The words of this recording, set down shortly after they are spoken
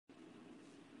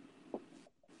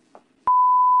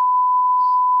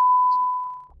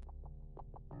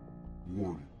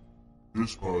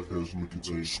This podcast may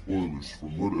contain spoilers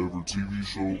from whatever TV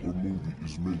show or movie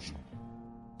is mentioned.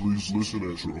 Please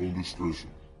listen at your own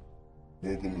discretion.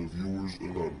 Welcome to Viewers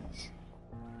Anonymous.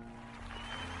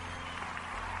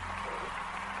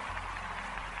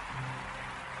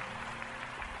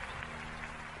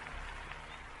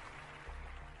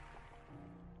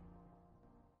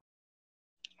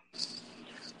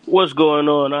 What's going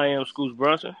on? I am Scoots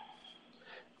Bronson.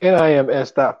 And I am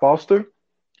S. Foster.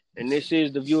 And this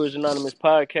is the Viewers Anonymous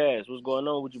podcast. What's going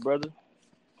on with you, brother?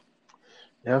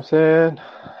 You know what I'm saying?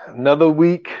 Another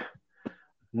week,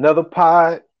 another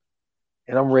pod,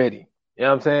 and I'm ready. You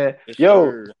know what I'm saying? Yes, Yo,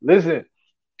 sir. listen.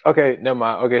 Okay, never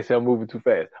mind. Okay, so I'm moving too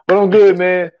fast. But I'm good,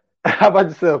 man. How about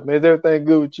yourself, man? Is everything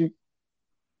good with you?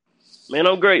 Man,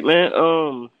 I'm great, man.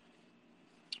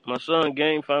 My son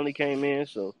Game finally came in,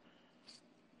 so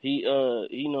he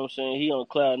you know what I'm saying, he on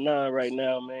cloud 9 right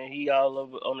now, man. He all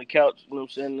over on the couch, you know what I'm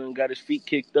saying, and got his feet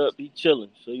kicked up. He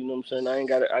chilling. So you know what I'm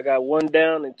saying, I got one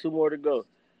down and two more to go.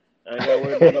 I ain't gotta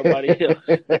worry about nobody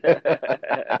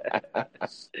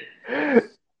else.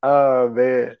 Oh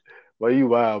man. Boy, you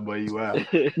wild, boy, you wild.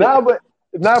 Nah, but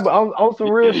on some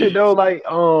real shit though, like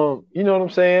you know what I'm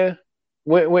saying?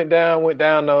 Went down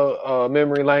to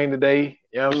memory lane today.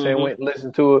 You know what I'm saying? Went and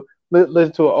listened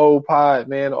to an old pod,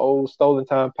 man, an old Stolen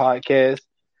Time podcast.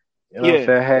 You know what I'm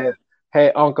saying?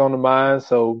 Had Unc on the mind,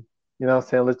 so you know what I'm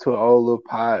saying, listen to an old little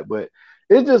pod. But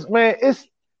it's just, man, it's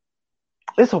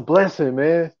a blessing,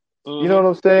 man. You know what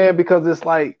I'm saying? Because it's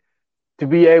like to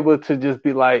be able to just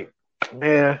be like,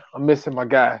 man, I'm missing my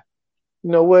guy.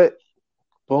 You know what?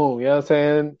 Boom, you know what I'm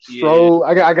saying? Stroll.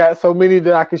 Yeah. I got so many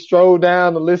that I can stroll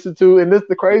down and listen to. And this is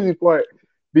the crazy part,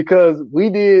 because we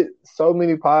did so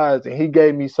many pods and he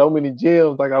gave me so many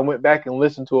gems. Like I went back and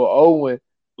listened to an old one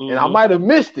and I might have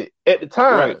missed it at the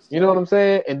time. Right. You know what I'm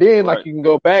saying? And then like you can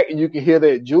go back and you can hear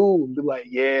that jewel and be like,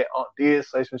 yeah, Aunt did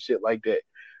say some shit like that.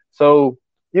 So,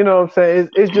 you know what I'm saying?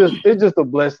 It's just a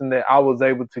blessing that I was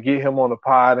able to get him on the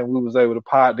pod and we was able to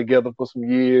pod together for some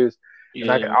years. Yeah.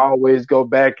 And I can always go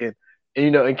back and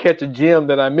you know, and catch a gem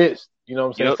that I missed. You know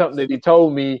what I'm saying? Something that he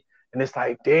told me, and it's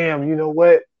like, damn, you know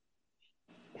what?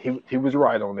 He was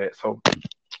right on that. So,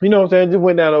 you know what I'm saying? Just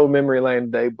went down old memory lane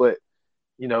today, but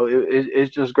you know, it's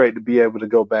just great to be able to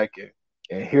go back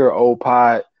and hear an old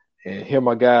pod and hear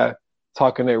my guy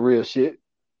talking that real shit.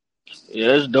 Yeah,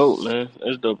 that's dope, man.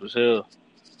 That's dope as hell.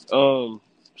 So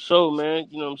man,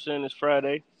 you know what I'm saying? It's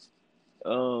Friday.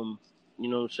 You know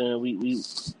what I'm saying? We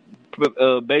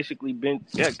basically been.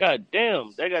 Yeah, god damn,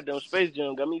 that goddamn Space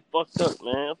Jam got me fucked up,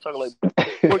 man. I'm talking like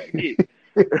Porky Dick.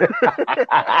 I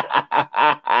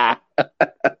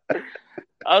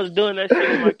was doing that shit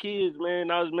with my kids,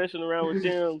 man. I was messing around with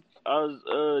them. I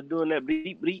was doing that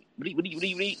bleep bleep bleep bleep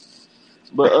bleep bleep.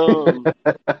 But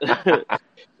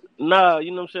nah,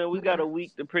 you know what I'm saying? We got a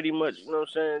week to pretty much, you know what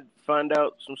I'm saying, find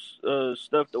out some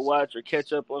stuff to watch or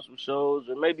catch up on some shows,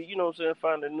 or maybe, you know what I'm saying,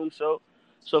 find a new show.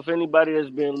 So if anybody that's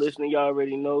been listening, y'all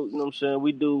already know, you know what I'm saying,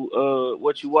 we do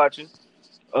What You Watching.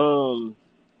 So,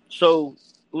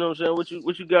 you know what I'm saying,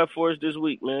 what you got for us this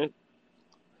week, man?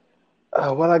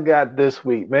 What I got this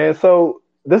week, man. So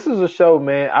this is a show,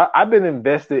 man. I've been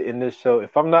invested in this show,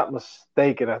 if I'm not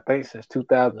mistaken, I think since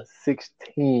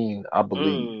 2016, I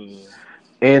believe.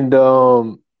 And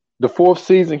the fourth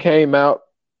season came out,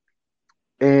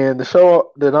 and the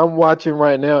show that I'm watching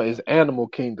right now is Animal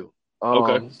Kingdom.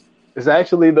 Okay. It's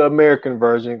actually the American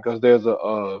version, because there's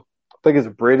I think it's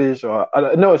British or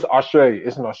no, it's Australia.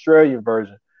 It's an Australian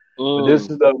version, but this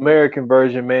is the American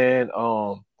version, man.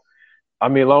 I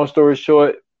mean, long story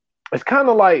short, it's kind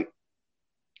of like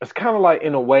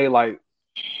in a way, like,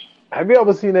 have you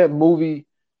ever seen that movie?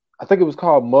 I think it was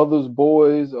called Mother's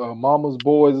Boys or Mama's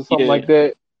Boys or something like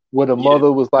that, where the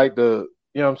mother was like the,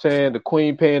 you know what I'm saying, the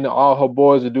queen paying all her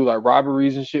boys to do like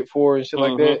robberies and shit for her and shit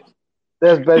like that.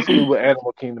 That's basically what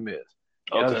Animal Kingdom is.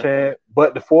 You know what I'm saying?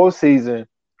 But the fourth season,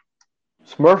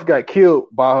 Smurf got killed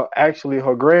by actually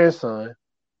her grandson.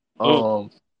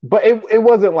 But it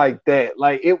wasn't like that.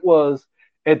 Like, it was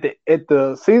at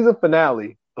the season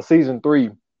finale of season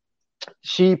 3.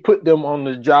 She put them on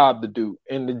the job to do,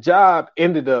 and the job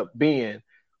ended up being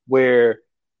where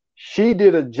she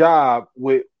did a job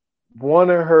with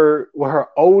her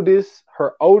oldest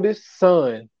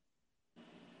son.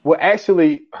 Well,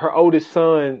 actually, her oldest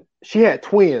son, she had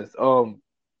twins.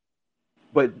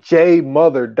 But Jay's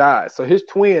mother died, so his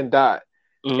twin died,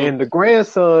 and the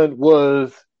grandson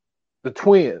was the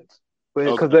twins,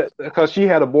 because she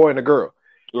had a boy and a girl.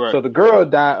 Right. So the girl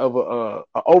died of a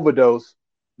overdose.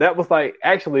 That was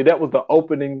the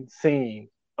opening scene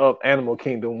of Animal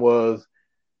Kingdom. Was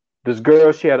this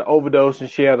girl? She had an overdose and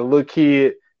she had a little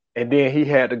kid, and then he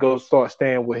had to go start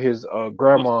staying with his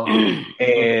grandma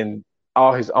and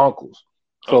all his uncles.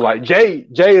 So Okay. like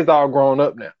Jay is all grown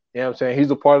up now. You know what I'm saying?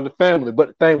 He's a part of the family. But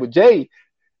the thing with Jay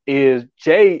is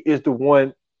the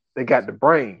one that got the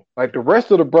brain. Like the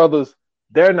rest of the brothers,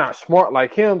 they're not smart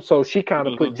like him. So she kind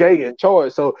of put Jay in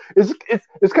charge. So it's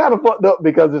kind of fucked up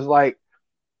because it's like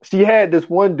she had this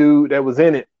one dude that was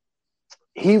in it.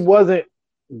 He wasn't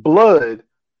blood,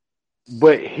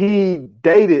 but he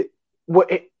dated.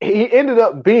 He ended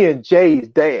up being Jay's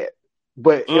dad,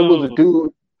 but it was a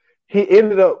dude. He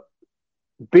ended up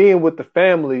being with the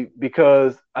family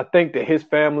because I think that his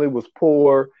family was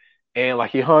poor and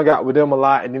like he hung out with them a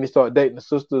lot, and then he started dating the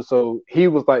sister. So he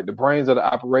was like the brains of the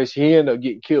operation. He ended up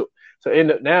getting killed. So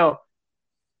now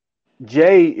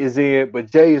Jay is in, but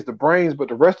Jay is the brains, but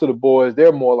the rest of the boys,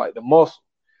 they're more like the muscle.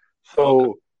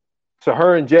 So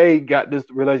her and Jay got this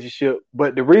relationship,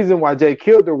 but the reason why Jay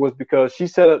killed her was because she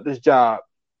set up this job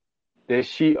that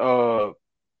she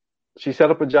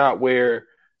set up a job where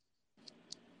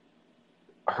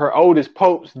her oldest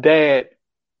Pope's dad,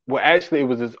 well, actually it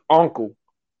was his uncle.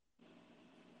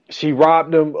 She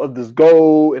robbed him of this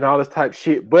gold and all this type of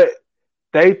shit, but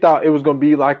they thought it was gonna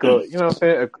be like a, you know what I'm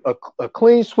saying, a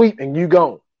clean sweep and you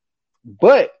gone.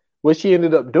 But what she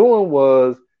ended up doing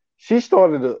was she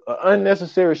started an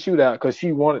unnecessary shootout because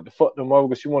she wanted to fuck them over,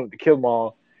 because she wanted to kill them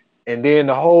all, and then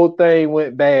the whole thing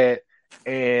went bad,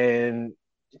 and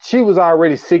she was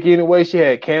already sick anyway. She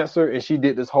had cancer, and she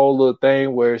did this whole little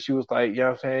thing where she was like, you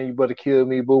know what I'm saying, you better kill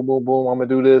me, boom, boom, boom, I'm gonna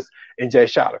do this, and Jay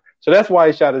shot her. So that's why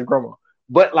he shot his grandma.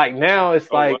 But like now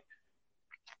it's like,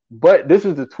 but this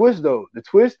is the twist though. The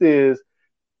twist is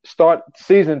start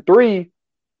season 3,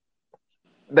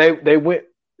 they went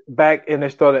back and they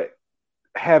started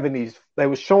having these, they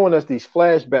were showing us these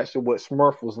flashbacks of what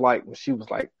Smurf was like when she was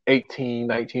like 18,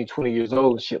 19, 20 years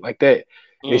old and shit like that.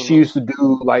 And she used to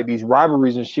do like these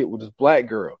rivalries and shit with this black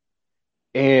girl.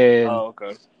 And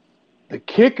the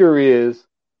kicker is,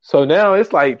 so now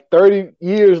it's like 30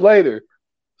 years later.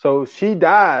 So she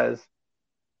dies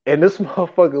and this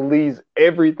motherfucker leaves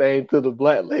everything to the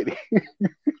black lady.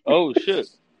 Oh shit.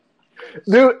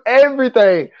 Dude,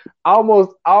 everything.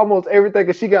 Almost everything.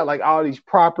 Cause she got like all these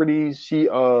properties. She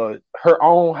her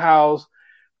own house,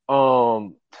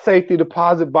 safety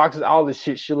deposit boxes, all this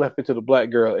shit she left it to the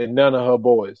black girl and none of her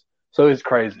boys. So it's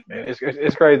crazy, man.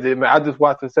 It's crazy, man. I just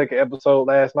watched the second episode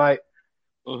last night.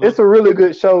 It's a really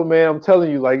good show, man. I'm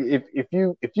telling you, like if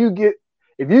you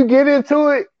get into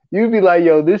it, you'd be like,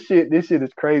 yo, this shit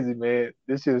is crazy, man.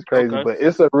 This shit is crazy. Okay. But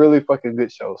it's a really fucking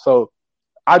good show. So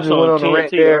I just went on a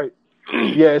rant there. Right?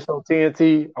 Yeah, it's on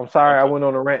TNT. I'm sorry I went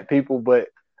on a rant, people, but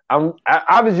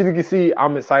obviously you can see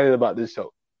I'm excited about this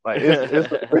show. Like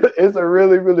it's a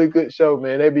really, really good show,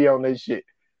 man. They be on their shit.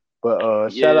 But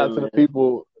shout out to the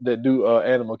people that do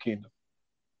Animal Kingdom.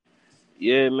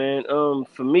 Yeah, man.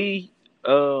 For me,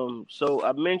 so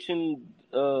I mentioned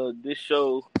this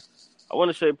show, I want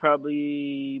to say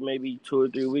probably maybe 2 or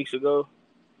 3 weeks ago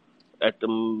at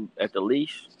the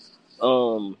least.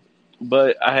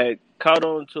 But I had caught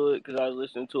on to it because I was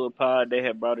listening to a pod. They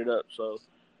had brought it up, so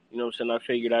you know what I'm saying, I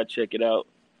figured I'd check it out.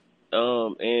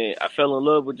 And I fell in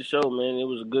love with the show, man. It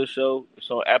was a good show. It's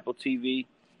on Apple TV.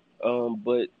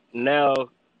 But now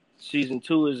season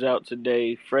 2 is out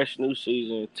today. Fresh new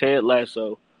season. Ted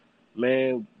Lasso.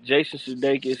 Man, Jason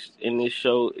Sudeikis in this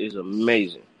show is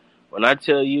amazing. When I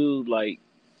tell you, like,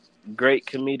 great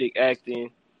comedic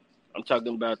acting, I'm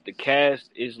talking about the cast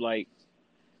is like,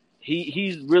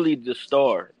 he's really the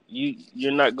star.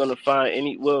 You're not gonna find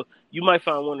any. Well, you might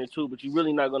find 1 or 2, but you're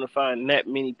really not gonna find that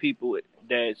many people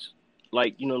that's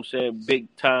like, you know what I'm saying,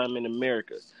 big time in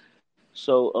America.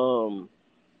 So,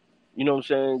 you know what I'm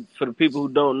saying, for the people who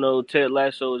don't know, Ted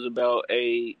Lasso is about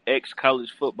a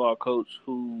ex-college football coach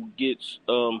who gets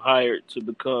hired to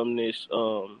become this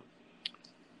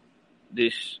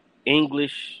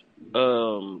English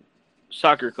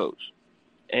soccer coach.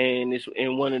 And it's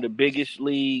in one of the biggest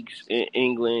leagues in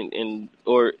England,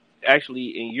 or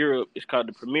actually in Europe. It's called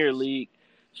the Premier League.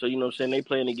 So, you know what I'm saying, they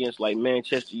playing against like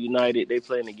Manchester United, they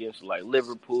playing against like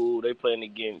Liverpool, they playing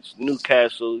against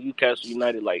Newcastle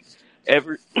United, like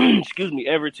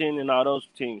Everton and all those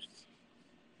teams.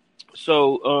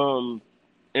 So,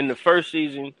 in the first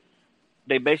season,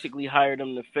 they basically hired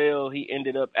him to fail. He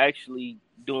ended up actually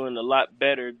doing a lot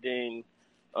better than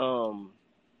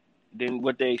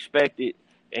what they expected.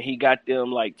 And he got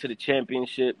them like to the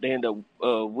championship. They ended up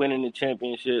winning the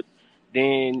championship.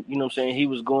 Then, you know what I'm saying, he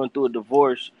was going through a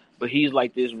divorce, but he's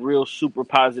like this real super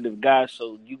positive guy.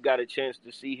 So you got a chance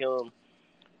to see him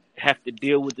have to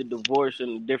deal with the divorce in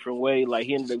a different way. Like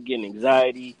he ended up getting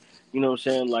anxiety, you know what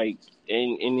I'm saying? Like,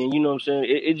 and then, you know what I'm saying?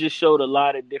 It just showed a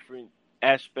lot of different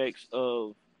aspects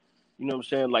of, you know what I'm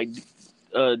saying? Like,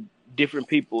 uh, different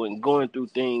people and going through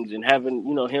things and having,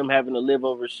 you know, him having to live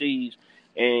overseas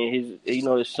and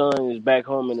his son is back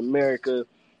home in America.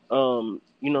 You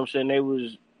know what I'm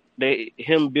saying?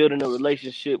 Him building a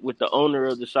relationship with the owner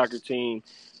of the soccer team,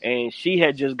 and she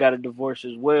had just got a divorce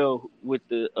as well with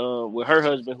her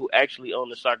husband who actually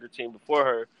owned the soccer team before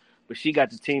her, but she got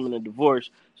the team in a divorce.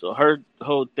 So her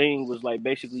whole thing was like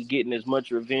basically getting as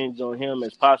much revenge on him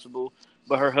as possible.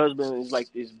 But her husband is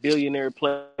like this billionaire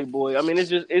playboy. I mean,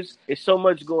 it's so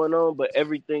much going on, but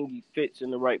everything fits in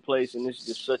the right place, and it's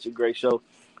just such a great show.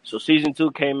 So season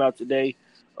 2 came out today.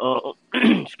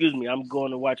 Excuse me, I'm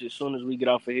going to watch it as soon as we get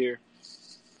off of here,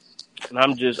 and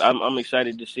I'm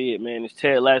excited to see it, man. It's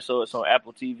Ted Lasso. It's on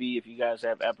Apple TV. If you guys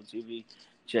have Apple TV,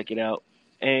 check it out.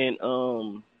 And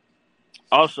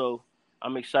also,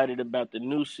 I'm excited about the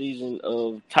new season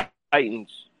of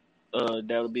Titans.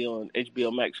 That'll be on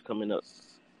HBO Max coming up.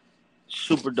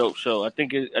 Super dope show. I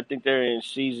think they're in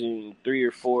season 3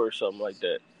 or 4 or something like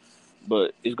that.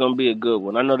 But it's gonna be a good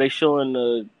one. I know they showing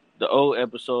the old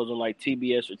episodes on like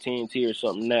TBS or TNT or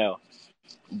something now,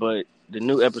 but the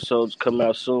new episodes come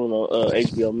out soon on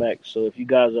HBO Max. So if you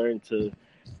guys are into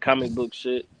comic book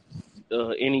shit,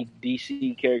 any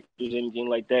DC characters, anything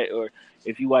like that, or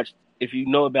if you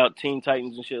know about Teen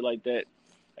Titans and shit like that,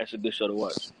 that's a good show to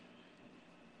watch.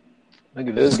 Look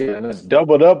at this guy,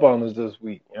 doubled up on us this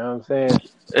week. You know what I'm saying?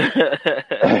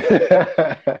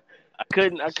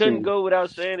 I couldn't go without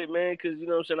saying it, man, because you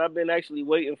know what I'm saying. I've been actually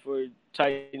waiting for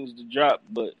Titans to drop,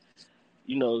 but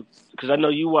you know, because I know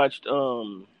you watched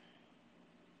Doom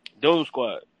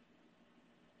Squad,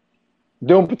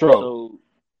 Doom Patrol. So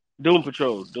Doom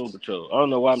Patrol. I don't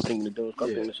know why I'm thinking of Doom. I'm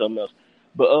thinking of something else.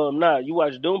 But you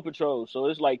watch Doom Patrol, so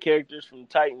it's like characters from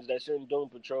Titans that's in Doom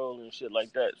Patrol and shit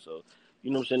like that. So you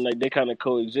know what I'm saying? Like they kind of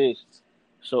coexist.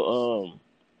 So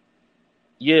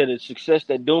the success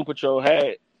that Doom Patrol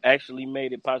had actually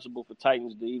made it possible for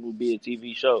Titans to even be a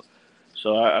TV show.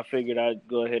 So I figured I'd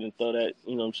go ahead and throw that,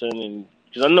 you know what I'm saying?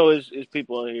 Because I know it's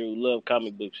people out here who love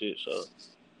comic book shit, so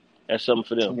that's something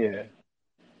for them.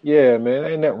 Yeah, man.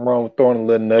 Ain't nothing wrong with throwing a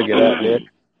little nugget out there.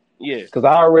 Yeah. Because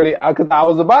I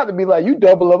was about to be like, you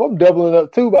double up, I'm doubling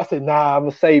up too. But I said, nah, I'm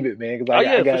going to save it, man. Because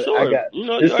I got, you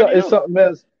know, it's something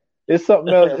else. It's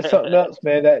something else,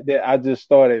 man, that I just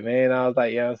started, man. I was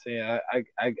like, yeah, you know what I'm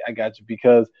saying? I got you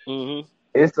because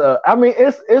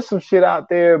it's some shit out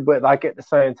there, but like at the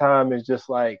same time, it's just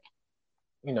like,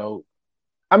 you know,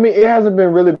 I mean, it hasn't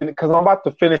been really because I'm about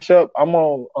to finish up. I'm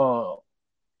on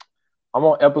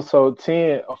episode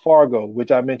 10 of Fargo,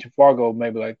 which I mentioned Fargo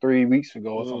maybe like 3 weeks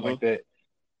ago or something like that.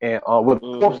 And with the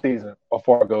 4th season of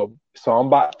Fargo. So I'm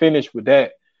about to finish with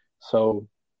that. So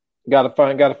gotta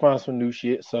find some new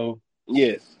shit. So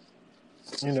yeah.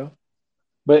 You know.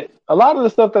 But a lot of the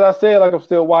stuff that I said, like I'm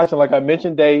still watching, like I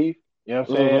mentioned Dave, you know what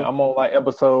I'm saying? I'm on like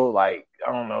episode like,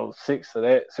 I don't know, 6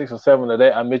 or 7 of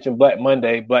that. I mentioned Black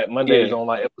Monday. Black Monday is on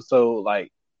like episode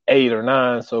like 8 or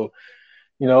 9. So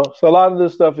you know, so a lot of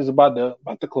this stuff is about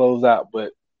to close out,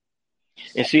 but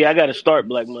and see, I got to start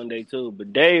Black Monday too.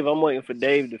 But Dave, I'm waiting for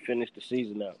Dave to finish the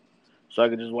season out, so I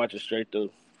can just watch it straight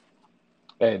through.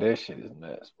 Hey, that shit is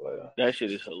nuts, bro. That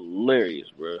shit is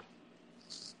hilarious, bro.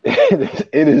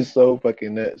 It is so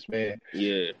fucking nuts, man.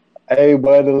 Yeah. Hey,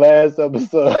 boy, the last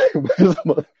episode, this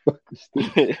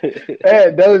motherfucker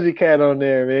had Doja Cat on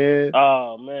there, man.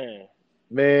 Oh man.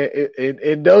 Man,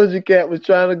 and Doja Cat was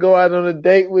trying to go out on a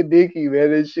date with Nicki,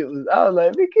 man. That shit was, I was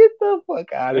like, man, get the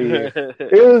fuck out of here.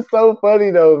 It was so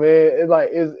funny though, man. It's like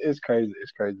it's crazy.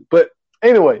 It's crazy. But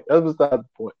anyway, that's beside the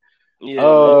point.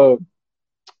 Yeah.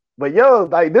 But yo,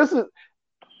 like this is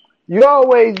you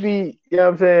always be, you know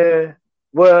what I'm saying?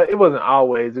 Well, it wasn't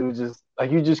always. It was just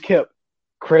like you just kept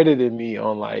crediting me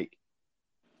on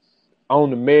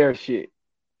the mayor shit.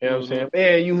 You know what I'm saying?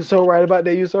 Man, you were so right about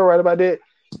that. You were so right about that.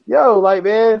 Yo, like,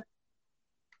 man,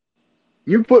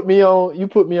 you put me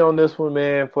on this one,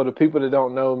 man. For the people that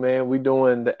don't know, man, we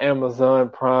doing the Amazon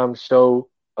Prime show.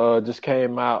 Just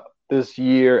came out this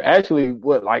year. Actually,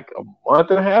 like a month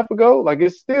and a half ago? Like,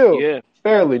 it's still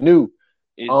fairly new.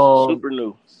 It's super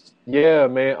new. Yeah,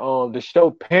 man. The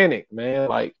show Panic, man.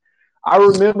 Like, I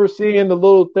remember seeing the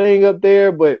little thing up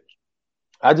there, but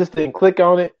I just didn't click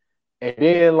on it. And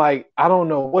then, like, I don't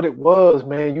know what it was,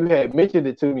 man. You had mentioned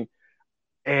it to me.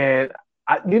 And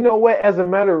you know what? As a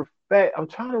matter of fact, I'm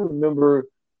trying to remember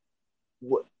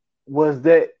what was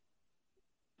that.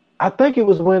 I think it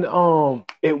was when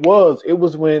it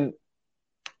was when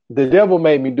The Devil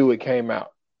Made Me Do It came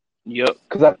out. Yep.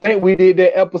 Because I think we did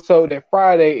that episode that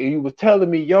Friday, and you was telling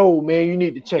me, "Yo, man, you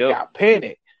need to check Yep. out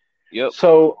Panic." Yep.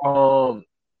 So,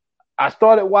 I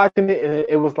started watching it, and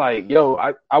it was like, yo,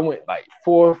 I went like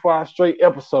 4 or 5 straight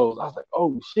episodes. I was like,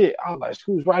 oh shit. I was like,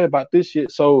 who's right about this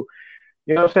shit? So,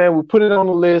 you know what I'm saying? We put it on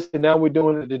the list, and now we're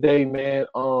doing it today, man.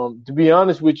 To be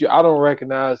honest with you, I don't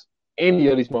recognize any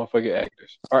of these motherfucking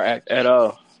actors or actors. At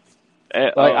all.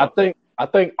 At Like, all. I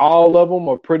think all of them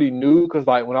are pretty new because,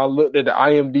 like, when I looked at the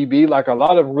IMDb, like a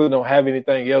lot of them really don't have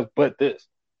anything else but this.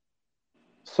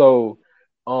 So,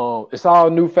 it's all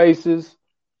new faces.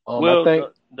 I Well, think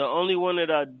the only one that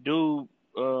I do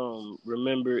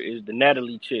remember is the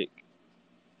Natalie chick.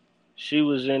 She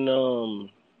was in the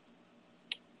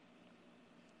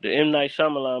M. Night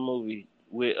Shyamalan movie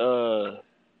with the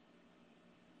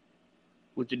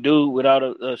dude without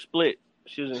a split.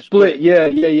 She was in Split. Split.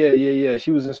 Yeah.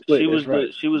 She was in Split. She That's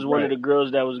was right. one of the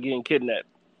girls that was getting kidnapped.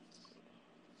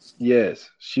 Yes,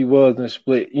 she was in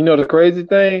Split. You know the crazy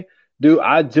thing, dude.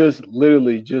 I just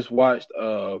literally just watched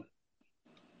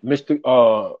Mr.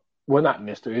 Well, not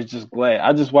Mr. It's just Glass.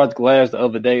 I just watched Glass the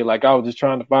other day. Like I was just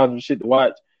trying to find some shit to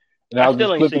watch, and I I was still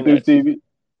just ain't flipping seen through that. TV.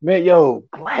 Man, yo,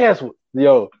 Glass.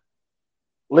 Yo,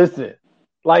 listen,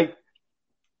 like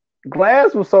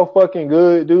Glass was so fucking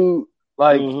good, dude.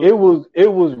 Like Mm-hmm.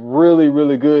 it was really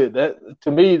really good. That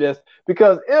to me, that's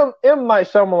because M Night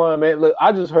Shyamalan, man. Look,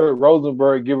 I just heard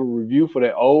Rosenberg give a review for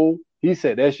that old. He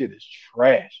said that shit is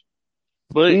trash.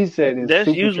 But He said it's that's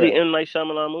super usually trash. M. Night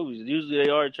Shyamalan movies. Usually they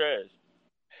are trash.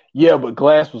 Yeah, but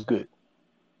Glass was good.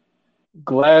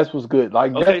 Glass was good.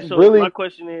 Like Okay, that's so my really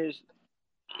question is,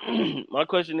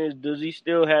 does he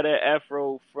still have that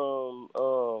afro from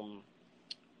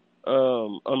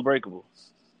Unbreakable?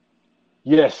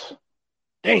 yes.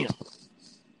 Damn,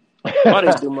 why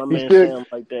they do my he man still Sam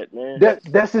like that, man?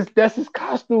 that's his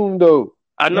costume though.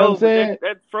 I You know what I'm know, but saying?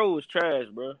 that fro was trash,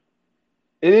 bro.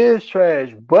 It is trash,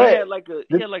 He but had like the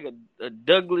a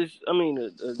Douglas. I mean a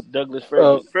Douglas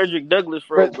uh Frederick Douglas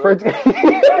fro, French bro. French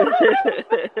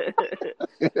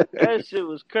That shit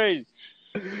was crazy.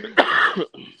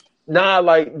 Nah,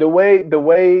 like the way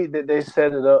that they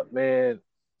set it up, man.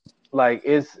 Like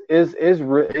it's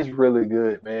really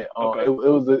good, man. Okay.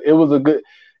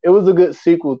 It was a good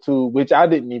sequel to which I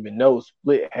didn't even know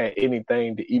Split had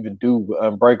anything to even do with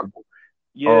Unbreakable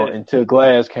Yeah. until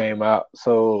Glass came out.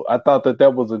 So I thought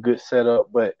that was a good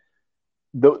setup, but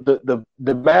the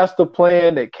master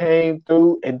plan that came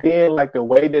through, and then like the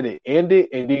way that it ended,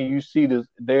 and then you see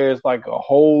there's like a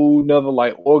whole nother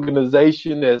like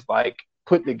organization that's like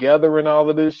put together and all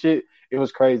of this shit. It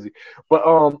was crazy, but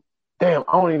damn,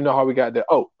 I don't even know how we got there.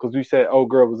 Oh, because we said old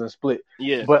girl was in Split,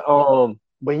 Yeah. but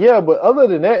yeah, but other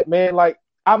than that, man, like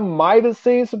I might have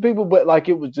seen some people, but like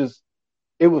it was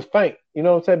faint. You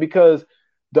know what I'm saying? Because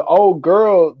the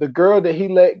girl that he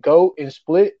let go in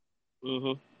Split,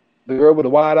 Mhm. the girl with the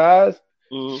wide eyes,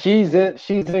 Mhm. she's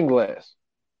in Glass.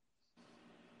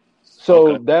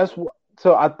 Okay.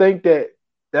 So I think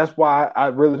that's why I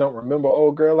really don't remember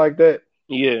old girl like that.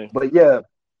 Yeah. But yeah,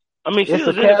 I mean, it's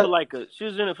a cast. she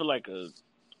was in it for like a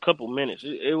couple minutes.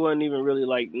 It wasn't even really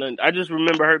like nothing. I just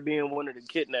remember her being one of the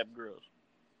kidnapped girls.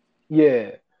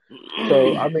 Yeah.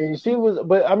 So I mean, she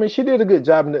did a good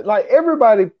job in it. Like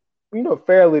everybody, you know,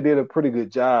 fairly did a pretty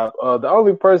good job. The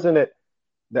only person that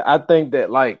I think that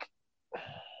like,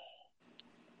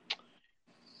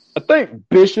 I think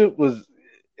Bishop was,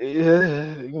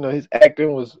 you know, his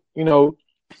acting was, you know,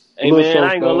 a Hey little man, so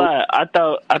I ain't gonna so. lie.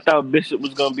 I thought Bishop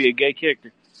was gonna be a gay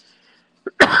character.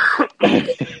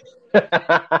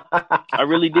 I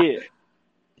really did.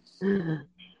 Yeah,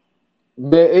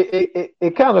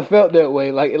 it kind of felt that way,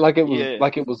 Yeah.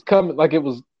 like it was coming, like it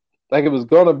was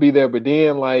gonna be there, but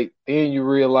then you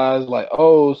realize like,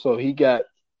 oh, so he got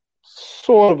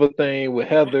sort of a thing with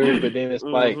Heather, but then it's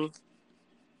like Mhm.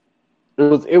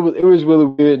 it was really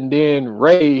weird, and then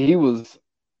Ray, he was,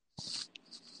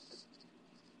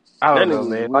 I That don't nigga know, was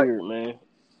man, like weird, man.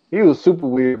 he was super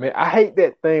weird, man. I hate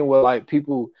that thing where like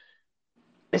people,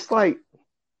 it's like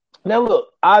now look,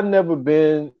 I've never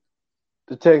been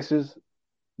to Texas,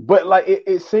 but like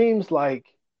it seems like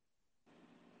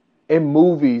in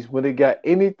movies when it got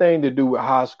anything to do with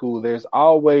high school, there's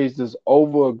always this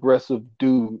over aggressive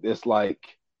dude that's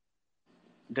like,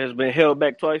 That's been held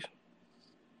back twice.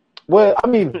 well, I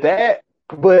mean that,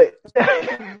 but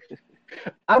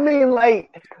I mean like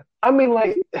I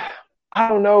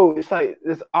don't know. It's like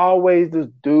there's always this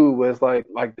dude where it's like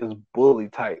this bully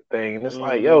type thing, and it's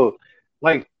like Mhm. yo,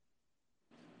 like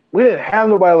we didn't have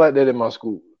nobody like that in my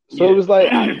school. So it Yeah. was like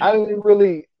I didn't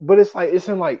really, but it's like it's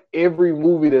in like every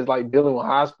movie that's like dealing with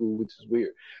high school, which is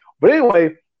weird. But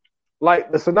anyway,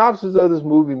 like the synopsis of this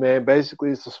movie, man.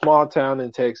 Basically, it's a small town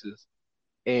in Texas,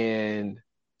 and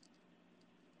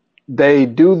they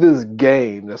do this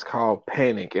game that's called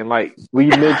Panic. And like we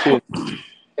mentioned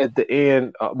at the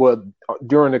end,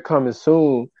 during the coming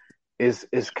soon, is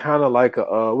kind of like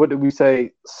a what did we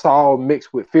say? Saw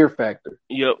mixed with Fear Factor.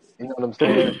 Yep. You know what I'm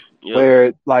saying? Yep.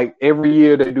 Where like every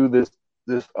year they do this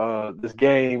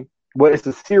game. Well, it's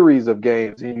a series of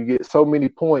games, and you get so many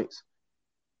points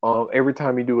every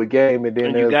time you do a game, and then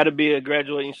And you got to be a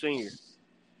graduating senior.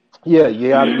 Yeah, you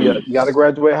gotta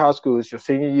graduate high school. It's your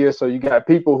senior year, so you got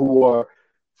people who are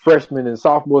freshmen and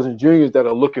sophomores and juniors that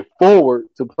are looking forward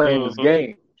to playing this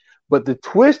game. But the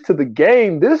twist to the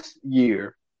game this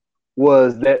year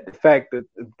was that the fact that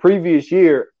the previous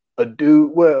year a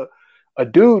dude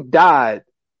died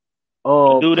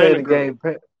playing the game.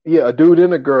 Yeah, a dude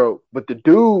and a girl. But the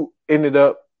dude ended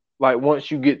up like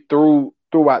once you get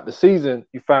throughout the season,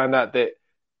 you find out that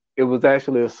it was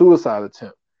actually a suicide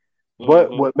attempt.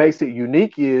 But what makes it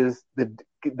unique is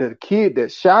the kid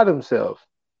that shot himself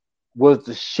was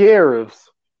the sheriff's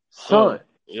son.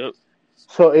 Yep.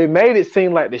 So it made it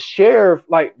seem like the sheriff,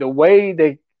 like the way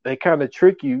they kind of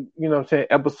trick you, you know what I'm saying,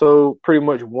 episode pretty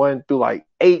much 1 through like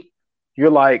 8,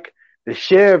 you're like, the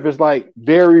sheriff is like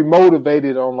very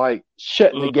motivated on like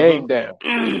shutting the game down.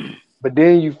 But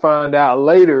then you find out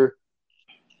later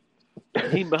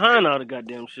he behind all the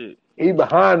goddamn shit. He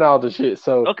behind all the shit.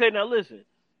 So okay, now listen.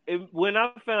 When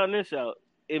I found this out,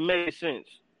 it made sense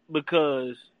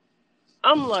because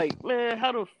I'm like, man,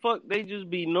 how the fuck they just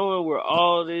be knowing where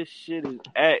all this shit is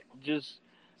at?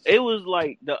 It was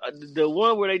like the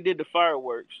one where they did the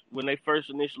fireworks when they first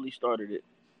initially started it.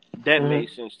 That made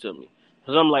sense to me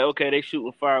because I'm like, okay, they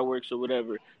shooting fireworks or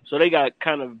whatever, so they got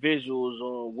kind of visuals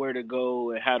on where to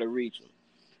go and how to reach them.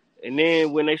 And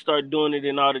then when they start doing it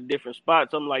in all the different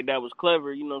spots, I'm like, that was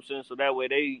clever, you know what I'm saying? So that way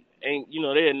they ain't, they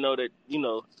didn't know that,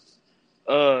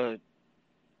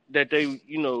 that they,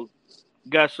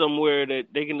 got somewhere that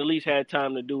they can at least have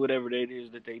time to do whatever it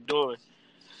is that they doing.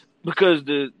 Because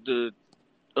the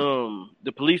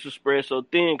police were spread so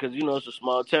thin because, it's a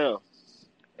small town.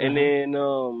 And then,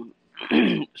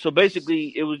 so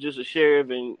basically it was just a sheriff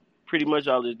and pretty much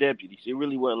all his deputies. It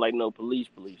really wasn't like no police.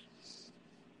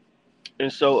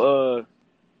 And so,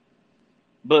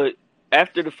 but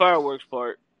after the fireworks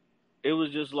part, it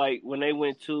was just like when they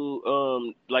went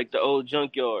to like the old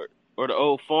junkyard or the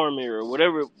old farm area or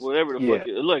whatever the fuck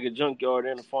it looked like, a junkyard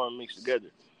and a farm mixed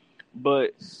together.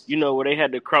 But where they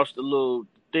had to cross the little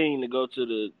thing to go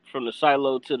from the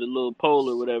silo to the little pole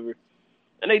or whatever,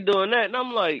 and they doing that, and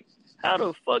I'm like, how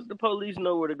the fuck the police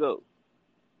know where to go?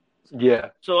 Yeah.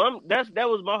 So that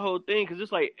was my whole thing, because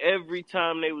it's like every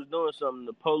time they was doing something,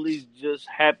 the police just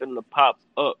happened to pop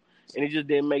up, and it just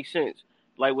didn't make sense.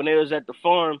 Like when they was at the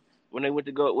farm, when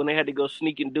they had to go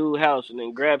sneak in dude's house and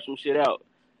then grab some shit out,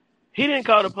 he didn't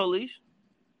call the police.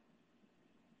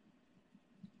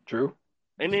 True.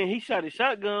 And then he shot his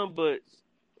shotgun, but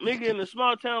nigga, in a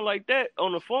small town like that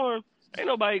on the farm, ain't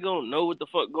nobody gonna know what the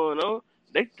fuck going on.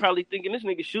 They probably thinking this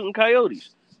nigga shooting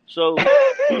coyotes. So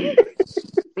you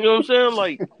know what I'm saying?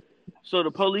 Like, so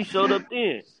the police showed up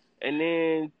then. And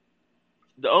then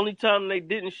the only time they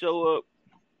didn't show up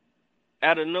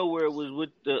out of nowhere was with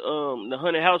the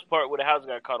haunted house part where the house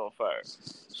got caught on fire.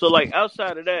 So like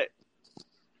outside of that,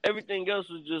 everything else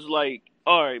was just like,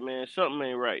 all right, man, something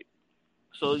ain't right.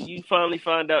 So you finally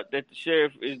find out that the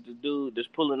sheriff is the dude that's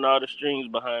pulling all the strings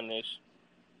behind this.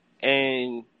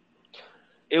 And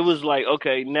it was like,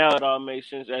 okay, now it all makes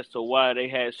sense as to why they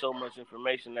had so much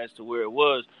information as to where it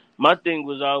was. My thing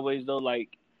was always though, like,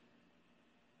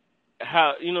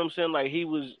 how, you know what I'm saying? Like he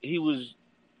was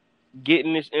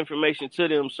getting this information to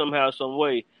them somehow, some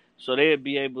way, so they'd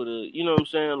be able to, you know what I'm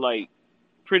saying? Like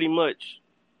pretty much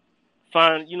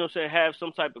find, you know what I'm saying, have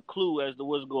some type of clue as to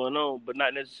what's going on, but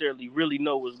not necessarily really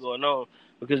know what's going on,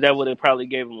 because that would have probably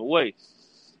gave them away.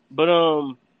 But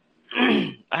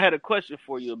I had a question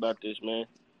for you about this, man.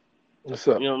 What's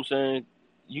up? You know what I'm saying?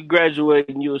 You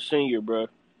graduated and you're a senior, bro.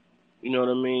 You know what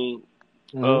I mean?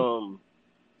 Mm-hmm.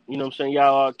 You know what I'm saying?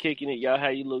 Y'all all kicking it. Y'all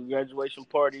have your little graduation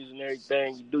parties and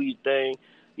everything. You do your thing.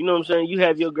 You know what I'm saying? You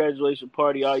have your graduation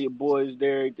party, all your boys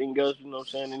there, everything else, you know what I'm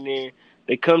saying? And then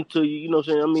they come to you, you know what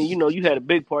I'm saying? I mean, you had a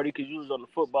big party because you was on the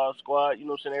football squad. You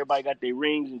know what I'm saying? Everybody got their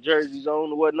rings and jerseys on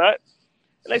and whatnot.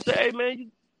 And they say, hey,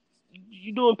 man,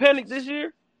 you doing Panic this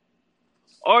year?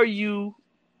 Are you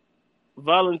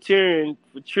volunteering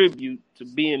for tribute to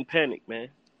be in Panic, man?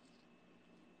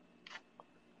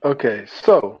 Okay,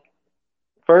 so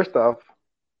first off,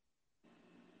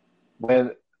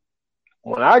 when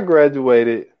I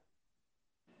graduated,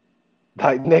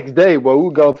 like next day, boy, we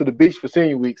would go to the beach for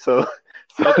senior week. So,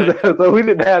 Okay. so we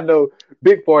didn't have no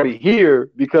big party here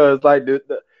because like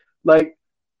like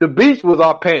the beach was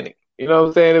our panic. You know what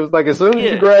I'm saying? It was like as soon as you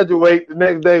Yeah. graduate, the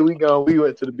next day we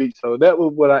went to the beach. So that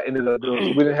was what I ended up doing.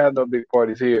 So we didn't have no big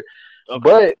parties here. Okay.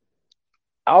 But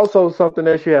also something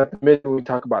that you have to mention when we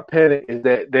talk about panic is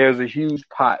that there's a huge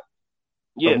pot of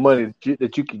Yeah. money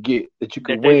that you could get, that you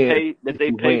could That they win pay if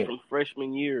you win. from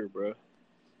freshman year, bro.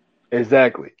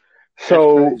 Exactly. That's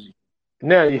So crazy.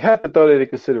 now you have to throw that in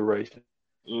consideration.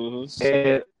 Mm-hmm.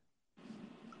 And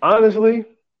honestly,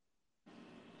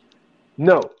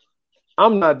 no,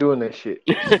 I'm not doing that shit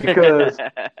because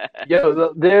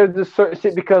there's this certain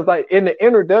shit because like in the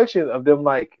introduction of them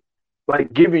like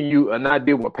giving you an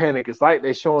idea what panic is like,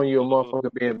 they're showing you a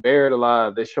motherfucker being buried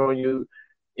alive. They're showing you,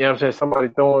 you know what I'm saying, somebody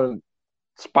throwing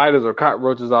spiders or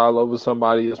cockroaches all over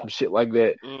somebody or some shit like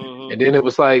that. Mm-hmm. And then it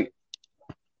was like,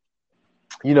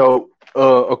 you know,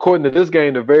 according to this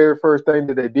game, the very first thing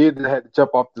that they did, they had to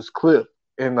jump off this cliff.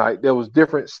 And like there was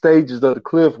different stages of the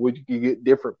cliff where you could get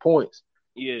different points.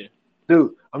 Yeah.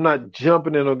 Dude, I'm not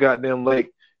jumping in a goddamn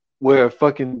lake where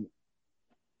fucking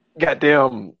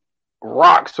goddamn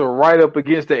rocks are right up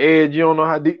against the edge. You don't know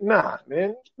how deep. Nah,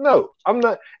 man. No, I'm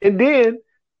not. And then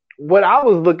what I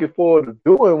was looking forward to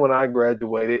doing when I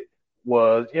graduated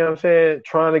was, you know what I'm saying,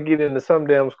 trying to get into some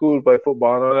damn school to play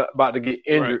football. And I'm not about to get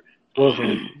Right. injured doing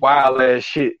some wild ass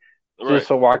shit Right. just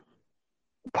so I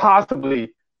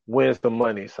possibly win some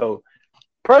money. So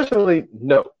personally,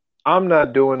 no. I'm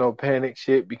not doing no panic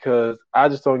shit because I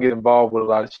just don't get involved with a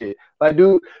lot of shit. Like,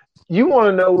 dude, you want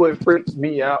to know what freaks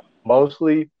me out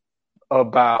mostly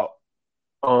about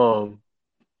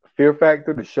Fear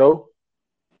Factor, the show?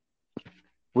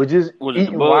 Which is Was it the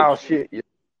eating bugs? wild shit.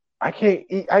 I can't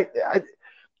eat.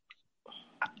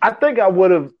 I think I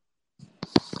would have.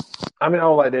 I mean, I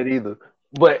don't like that either.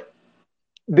 But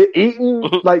the eating,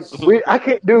 like, I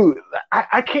can't do.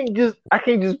 I can't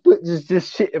just put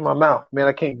just shit in my mouth, man.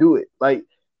 I can't do it. Like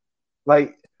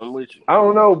I'm with you. I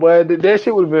don't know, but that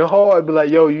shit would have been hard. Be like,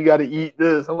 yo, you got to eat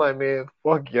this. I'm like, man,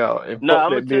 fuck y'all and No, fuck I'm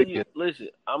gonna that tell you. bacon. Listen,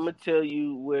 I'm gonna tell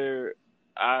you where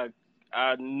I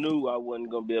knew I wasn't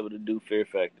gonna be able to do Fear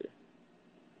Factor.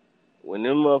 When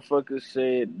them motherfuckers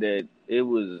said that they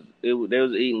was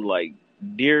eating like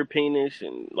deer penis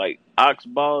and like ox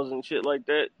balls and shit like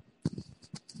that.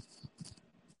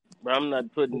 Bro, I'm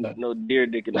not putting no deer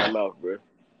dick in my mouth, bro.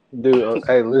 Dude,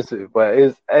 hey, listen, but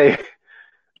hey,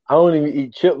 I don't even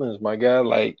eat chitlins, my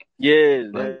guy. Yeah,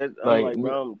 Like, I'm like, like,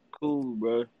 bro, I'm cool,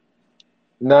 bro.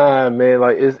 nah, man.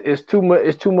 Like, it's too much.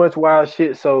 It's too much wild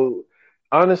shit. So,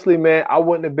 honestly, man, I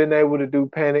wouldn't have been able to do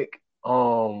Panic.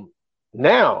 Now,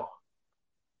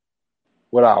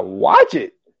 would I watch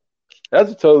it?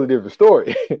 That's a totally different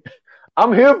story.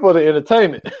 I'm here for the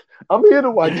entertainment. I'm here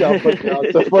to watch y'all fuck y'all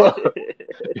stuff up.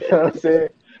 You know what I'm saying?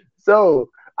 So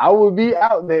I would be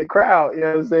out in that crowd, you know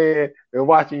what I'm saying, and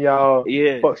watching y'all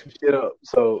fuck some shit up.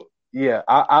 So yeah,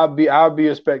 I'll be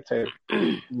a spectator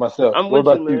myself. I'm What with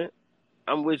you, about you? man.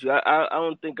 I'm with you. I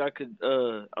don't think I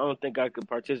could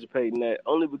participate in that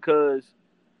only because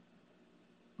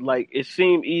like it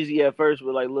seemed easy at first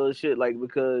with like little shit like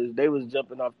because they was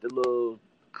jumping off the little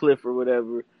cliff or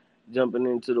whatever, jumping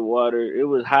into the water. It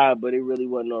was high, but it really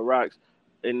wasn't no rocks.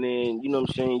 And then you know what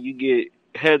I'm saying, you get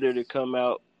Heather to come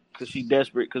out because she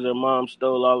desperate because her mom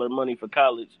stole all her money for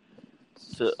college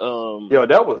to Yo,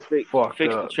 that was fix fucked the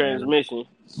up, man. transmission,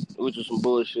 which was some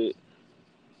bullshit.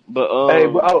 But Hey,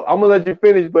 but I'm gonna let you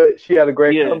finish. But she had a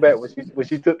great yeah, comeback when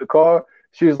she took the car.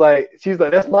 She's like,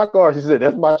 that's my car. She said,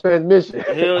 that's my transmission.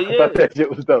 hell I yeah, thought that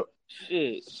shit was dope.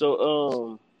 shit.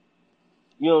 So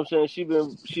you know what I'm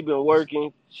saying? She been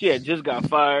working. She had just got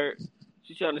fired.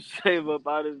 She's trying to save up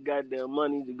all this goddamn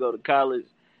money to go to college,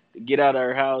 to get out of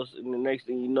her house, and the next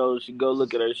thing you know, she go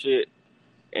look at her shit,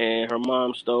 and her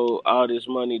mom stole all this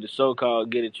money to so-called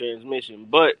get a transmission.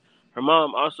 But her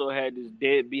mom also had this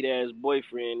deadbeat ass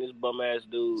boyfriend, this bum ass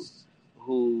dude,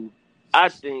 who I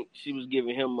think she was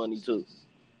giving him money too.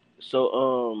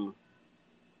 So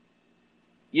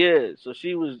yeah, so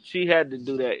she had to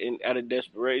do that out of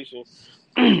desperation.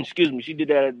 Excuse me, she did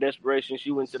that out of desperation.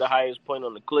 She went to the highest point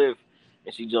on the cliff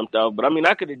and she jumped out. But I mean,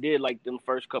 I could have did like them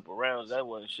first couple rounds. That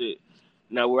wasn't shit.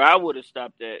 Now where I would have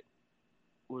stopped at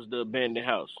was the abandoned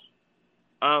house.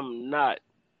 I'm not,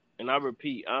 and I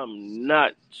repeat, I'm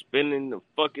not spending the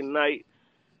fucking night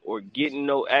or getting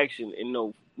no action in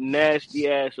no nasty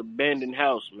ass abandoned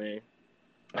house, man.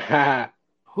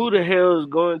 Who the hell is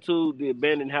going to the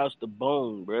abandoned house to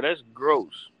bone, bro? That's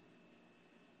gross.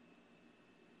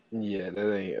 Yeah,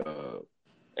 that ain't.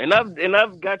 And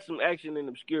I've got some action in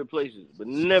obscure places, but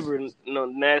never in no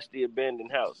nasty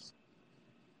abandoned house.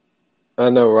 I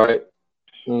know, right?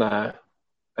 Nah,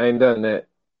 I ain't done that.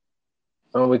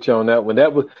 I'm with you on that one.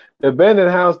 That was the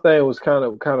abandoned house thing was kind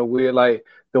of weird. Like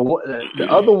the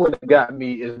other one that got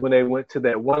me is when they went to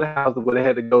that one house where they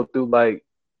had to go through like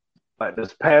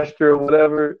this pasture or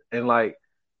whatever, and like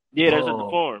Yeah, that's at the um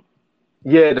farm.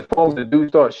 yeah, the phone the dude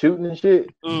start shooting and shit.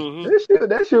 Mm-hmm.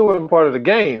 That shit wasn't part of the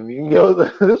game. You know,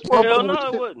 this Hell motherfucker was no,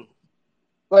 it shit, wasn't.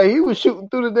 like he was shooting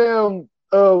through the damn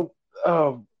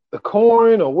uh the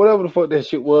corn or whatever the fuck that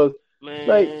shit was.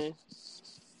 Like, Man.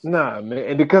 nah, man.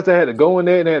 And because they had to go in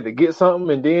there and they had to get something,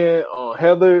 and then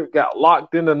Heather got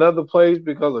locked in another place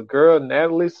because a girl,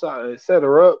 Natalie, set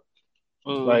her up.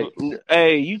 Like, Mm-hmm.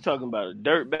 Hey, you talking about a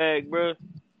dirtbag, bro?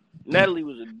 Natalie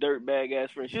was a dirtbag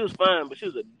ass friend. She was fine, but she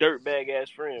was a dirtbag ass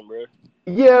friend, bro.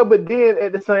 yeah, but then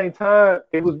at the same time,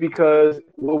 it was because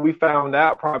what we found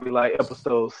out probably like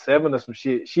episode 7 or some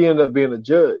shit, she ended up being a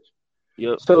judge.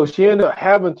 Yep. So she ended up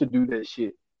having to do that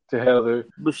shit to Heather.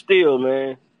 But still,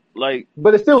 man, like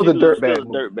But it still was she a was still dirtbag a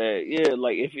move. dirtbag. Yeah,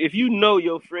 like if you know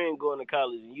your friend going to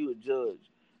college and you a judge,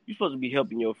 you're supposed to be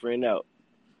helping your friend out.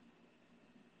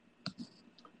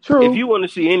 If True. you want to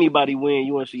see anybody win,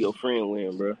 you want to see your friend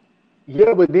win, bro.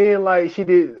 Yeah, but then like she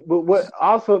did, but what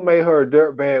also made her a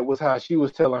dirtbag was how she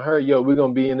was telling her, "Yo, we're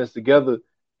gonna be in this together,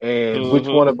 and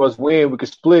which one Mm-hmm. of us win, we could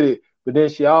split it." But then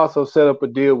she also set up a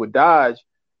deal with Dodge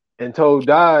and told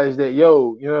Dodge that,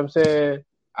 "Yo, you know what I'm saying?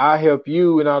 I help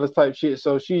you and all this type of shit."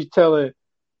 So she's telling,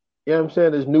 you know what I'm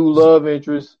saying, this new love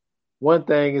interest one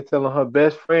thing and telling her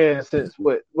best friend since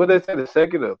what they say, the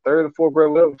second or third or fourth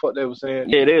grade, whatever the fuck they were saying.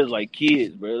 Yeah, there's like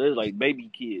kids, bro. There's like baby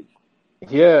kids.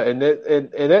 Yeah, and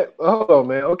that hold on,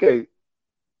 man. Okay,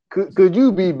 could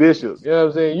you be Bishop? You know what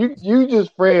I'm saying? You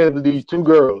just friends with these two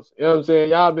girls. You know what I'm saying?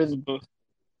 Y'all been Mm-hmm.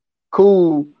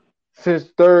 cool since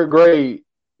third grade.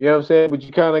 You know what I'm saying? But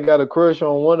you kind of got a crush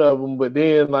on one of them. But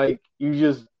then like you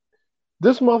just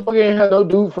this motherfucker ain't had no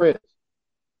dude friends.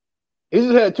 He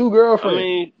just had two I girlfriends.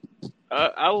 mean,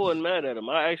 I wasn't mad at him.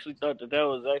 I actually thought that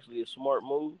was actually a smart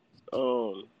move.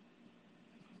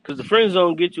 Because the friend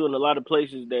zone get you in a lot of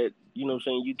places that you know what I'm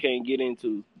saying you can't get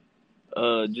into.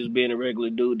 Just being a regular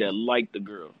dude that liked the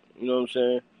girl. You know what I'm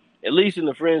saying? At least in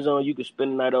the friend zone, you could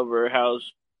spend the night over her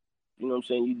house. You know what I'm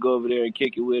saying? You go over there and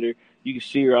kick it with her. You can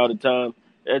see her all the time.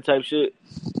 That type shit.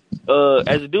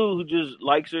 As a dude who just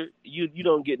likes her, you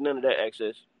don't get none of that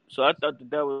access. So I thought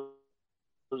that was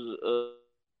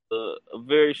a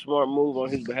very smart move on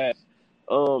his behalf.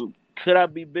 Could I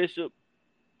be Bishop?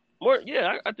 More,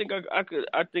 yeah, I think I could.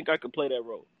 I think I could play that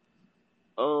role.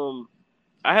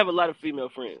 I have a lot of female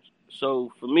friends,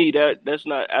 so for me that's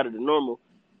not out of the normal.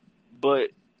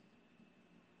 But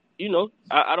you know,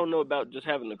 I don't know about just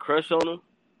having a crush on them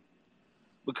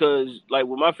because, like,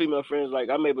 with my female friends, like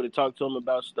I'm able to talk to them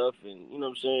about stuff, and you know what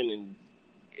I'm saying. And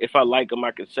if I like them,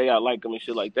 I can say I like them and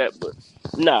shit like that. But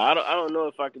nah, I don't know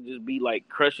if I could just be like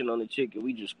crushing on the chick and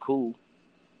we just cool.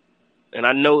 And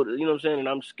I know, you know what I'm saying, and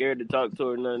I'm scared to talk to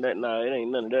her. None of that. Nah, it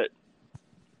ain't none of that.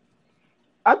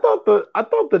 I thought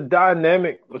the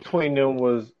dynamic between them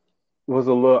was a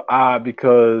little odd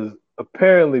because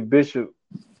apparently Bishop,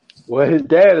 well, his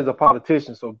dad is a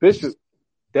politician, so Bishop,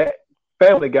 that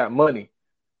family got money,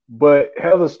 but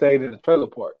Heather stayed in the trailer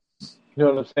park. You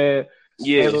know what I'm saying?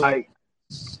 And Yeah. like,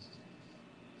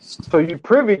 so you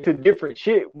privy to different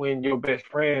shit when your best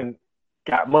friend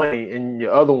got money and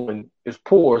your other one is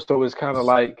poor. So it's kind of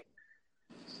like,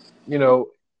 you know,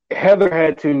 Heather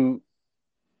had to,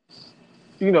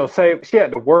 save. She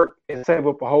had to work and save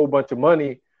up a whole bunch of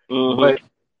money, Mm-hmm.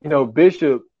 but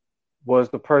Bishop was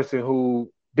the person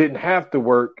who didn't have to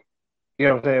work. You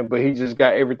know what I'm saying? But he just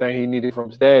got everything he needed from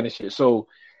his dad and shit. So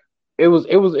it was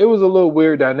a little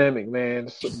weird dynamic, man.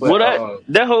 So, Well, but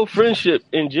that whole friendship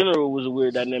in general was a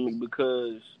weird dynamic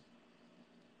because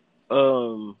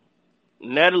um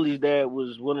Natalie's dad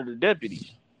was one of the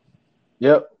deputies.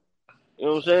 yep, You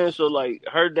know what I'm saying? So like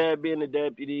her dad being a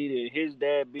deputy and his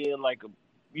dad being like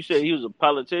you said he was a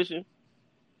politician?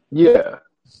 yeah.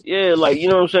 Yeah, like you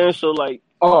know what I'm saying? So like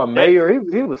Oh, that mayor,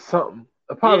 he was something.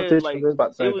 A yeah, politician, like it's about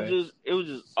the same thing. it was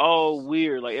just all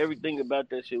weird. Like everything about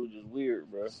that shit was just weird,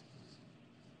 bro.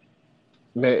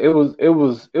 Man,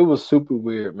 it was super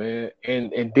weird, man.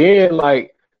 And then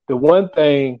like the one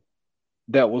thing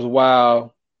that was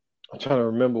wild, I'm trying to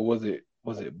remember, was it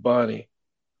Bonnie?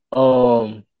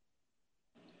 Um,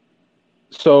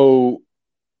 so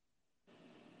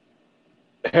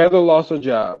Heather lost her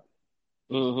job,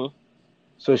 Mm-hmm.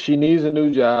 so she needs a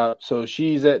new job. So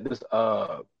she's at this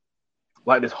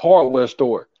like this hardware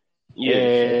store, Yeah.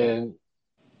 and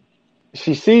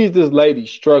she sees this lady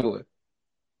struggling.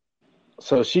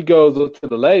 So she goes up to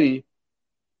the lady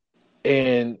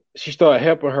and she started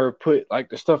helping her put like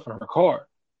the stuff in her car.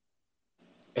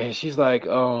 And she's like,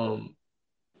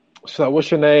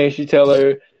 what's your name? She tell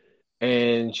her,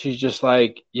 and she's just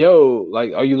like, yo,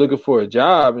 like, are you looking for a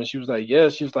job? And she was like,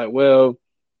 yes. She was like, well,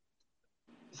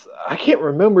 I can't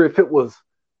remember if it was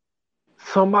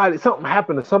something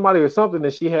happened to somebody or something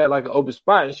that she had like an open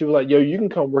spot, and she was like, yo, you can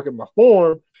come work at my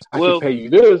farm. I can Well, pay you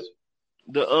this.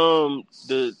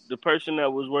 the person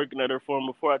that was working at her farm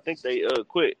before, I think they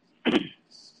quit.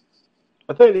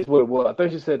 I think that's what it was. I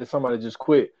think she said that somebody just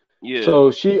quit. Yeah.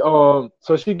 So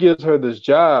she gives her this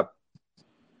job,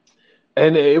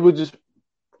 and it was just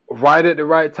right at the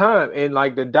right time. And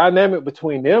like the dynamic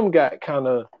between them got kind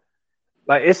of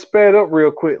like it sped up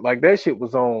real quick. Like that shit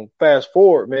was on fast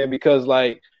forward, man, because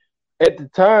like at the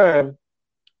time,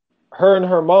 her and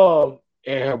her mom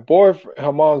and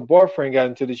her mom's boyfriend got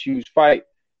into this huge fight.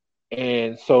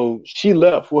 And so she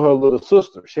left with her little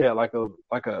sister. She had like a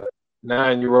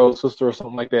 9-year-old sister or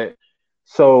something like that.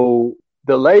 So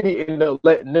the lady ended up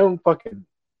letting them fucking,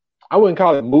 I wouldn't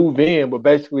call it move in, but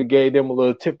basically gave them a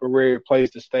little temporary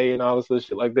place to stay and all this other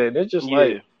shit like that. And it's just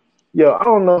like, yo, I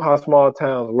don't know how small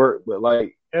towns work, but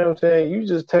like, you know what I'm saying? You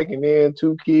just taking in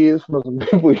 2 kids from some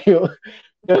people, you know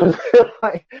what I'm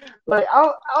saying?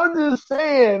 I'm just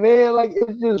saying, man, like,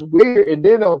 it's just weird. And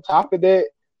then on top of that,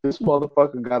 this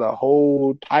motherfucker got a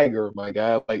whole tiger, my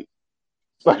guy. Like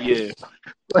Yeah.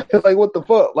 like what the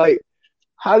fuck? Like,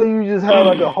 how do you just have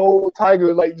like a whole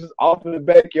tiger like just off in the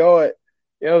backyard?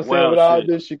 You know what I'm saying? With all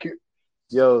this security.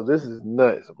 Yo, this is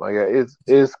nuts, my guy.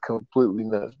 It's completely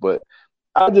nuts. But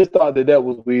I just thought that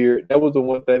was weird. That was the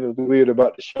one thing that was weird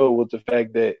about the show was the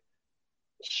fact that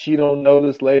she don't know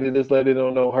this lady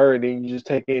don't know her, and then you just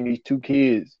take in these 2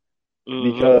 kids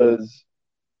because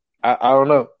I don't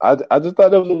know. I just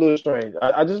thought that was a little strange.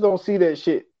 I just don't see that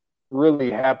shit really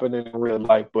happening in real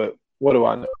life, but what do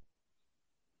I know?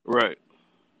 Right.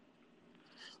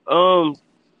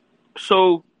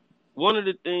 So one of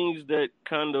the things that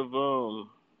kind of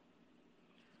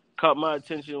caught my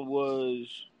attention was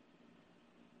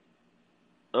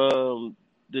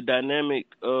the dynamic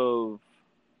of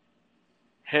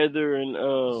Heather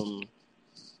and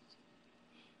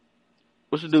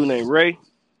what's the dude named Ray?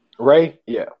 Ray?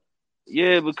 Yeah.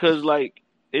 Yeah, because like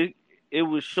it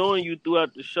was showing you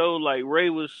throughout the show like Ray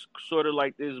was sort of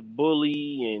like this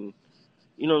bully, and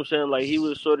you know what I'm saying, like he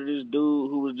was sort of this dude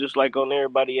who was just like on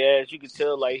everybody's ass. You could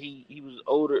tell like he was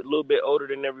older, a little bit older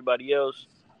than everybody else.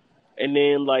 And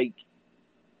then like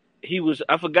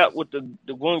I forgot what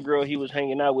the one girl he was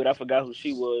hanging out with, I forgot who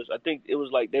she was. I think it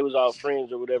was like they was all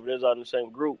friends or whatever. They was all in the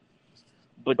same group.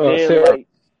 But then Sarah. like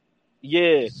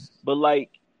yeah, but like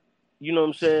you know what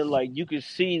I'm saying, like you could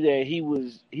see that he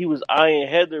was eyeing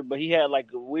Heather, but he had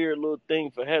like a weird little thing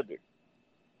for Heather.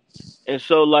 And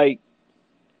so like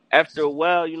after a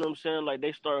while, you know what I'm saying, like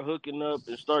they start hooking up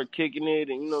and start kicking it,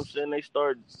 and you know what I'm saying, they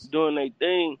start doing their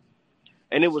thing.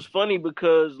 And it was funny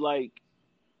because like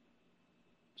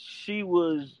she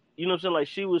was, you know what I'm saying, like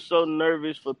she was so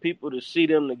nervous for people to see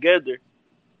them together.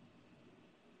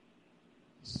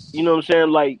 You know what I'm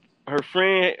saying? Like her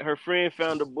friend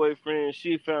found a boyfriend,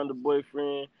 she found a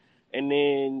boyfriend, and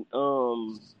then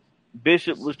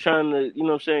Bishop was trying to, you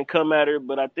know what I'm saying, come at her,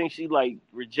 but I think she like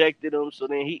rejected him. So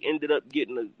then he ended up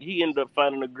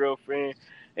finding a girlfriend,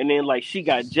 and then like she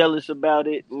got jealous about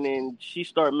it, and then she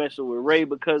started messing with Ray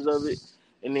because of it.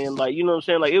 And then like, you know what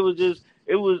I'm saying, like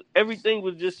everything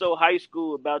was just so high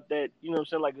school about that, you know what I'm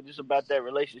saying, like just about that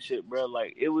relationship, bro.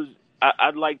 Like it was I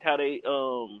liked how they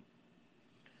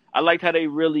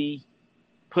really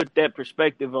put that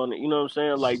perspective on it, you know what I'm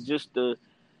saying? Like just the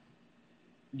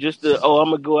I'm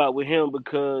gonna go out with him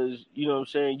because, you know what I'm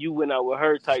saying, you went out with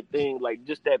her type thing, like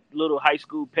just that little high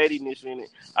school pettiness in it.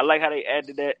 I like how they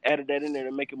added that in there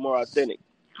to make it more authentic.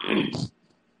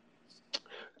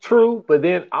 True, but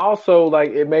then also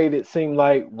like it made it seem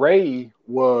like Ray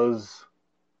was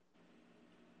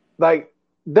like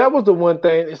that was the one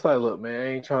thing. It's like, look, man,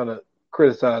 I ain't trying to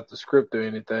criticize the script or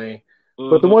anything,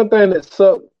 but the one thing that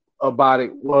sucked about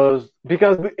it was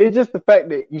because it's just the fact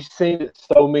that you've seen it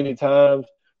so many times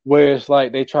where it's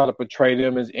like they try to portray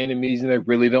them as enemies and they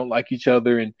really don't like each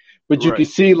other, but you can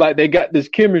see like they got this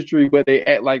chemistry, but they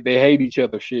act like they hate each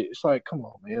other. Shit, it's like, come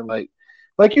on, man, like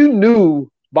you knew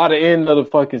by the end of the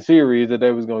fucking series that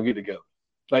they was gonna get together.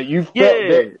 Like you felt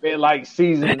that in like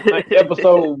season, like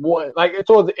episode 1, like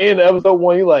towards the end of episode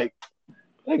 1, you like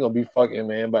they gonna be fucking,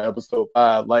 man, by episode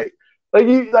 5. Like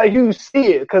you see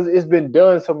it because it's been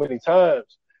done so many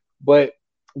times. But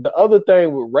the other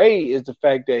thing with Ray is the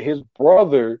fact that his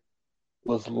brother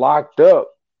was locked up,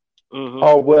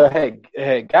 or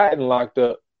had gotten locked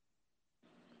up,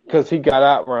 because he got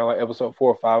out around like episode 4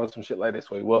 or 5 or some shit like this,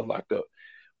 so he was locked up.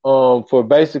 For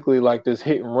basically like this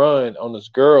hit and run on this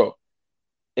girl,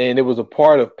 and it was a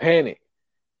part of Panic.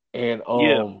 And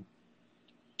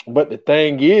but the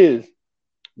thing is,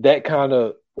 that kind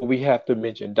of we have to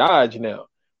mention Dodge now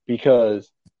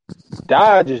because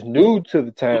Dodge is new to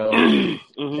the town,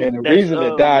 and the reason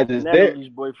that Dodge is Natalie's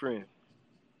boyfriend.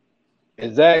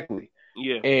 Exactly.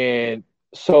 Yeah. And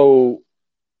so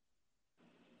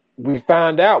we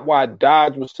found out why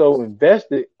Dodge was so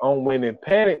invested on winning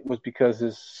Panic was because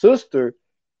his sister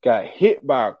got hit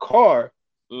by a car,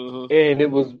 and it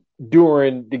was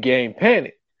during the game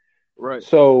Panic. Right.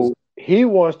 So he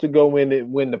wants to go in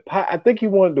and win the pot. I think he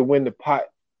wanted to win the pot.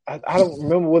 I don't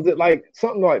remember. Was it like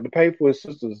something like to pay for his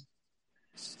sister's?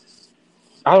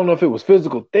 I don't know if it was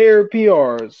physical therapy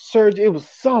or surgery. It was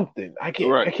something. I can't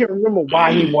remember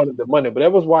why he wanted the money, but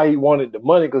that was why he wanted the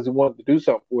money, because he wanted to do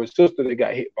something for his sister that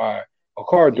got hit by a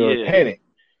car during Panic.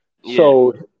 Yeah.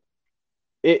 So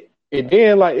it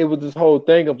then like it was this whole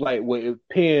thing of like with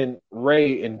Penn,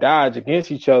 Ray, and Dodge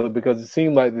against each other because it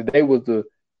seemed like that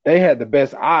they had the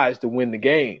best odds to win the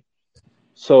game.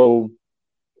 So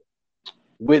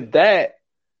with that,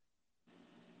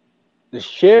 the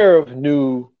sheriff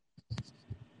knew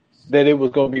that it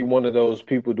was going to be one of those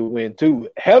people to win too.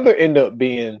 Heather ended up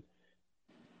being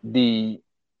the,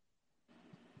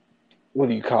 what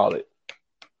do you call it?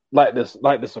 Like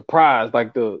the surprise,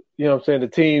 like the, you know what I'm saying, the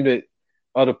team that,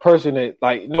 or the person that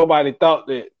like nobody thought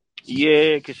that.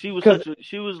 Yeah, because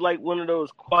she was like one of those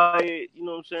quiet, you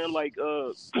know what I'm saying, like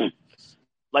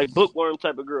like bookworm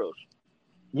type of girls.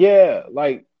 Yeah,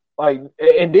 like,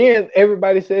 and then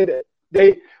everybody said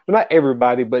that not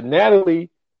everybody, but Natalie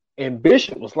and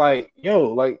Bishop was like, yo,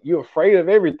 like, you're afraid of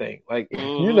everything. Like,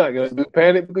 you're not going to do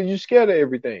Panic because you're scared of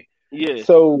everything. Yeah.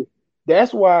 So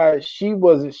that's why she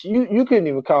wasn't, you couldn't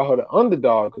even call her the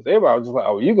underdog because everybody was just like,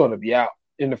 oh, you're going to be out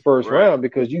in the first round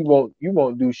because you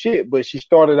won't do shit. But she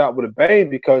started out with a bang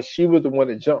because she was the one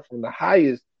that jumped from the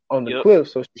highest on the cliff.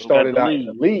 So she started out in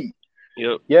the lead.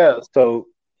 Yep. Yeah. So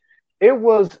it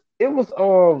was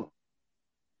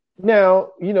now,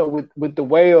 you know, with the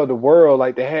way of the world,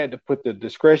 like they had to put the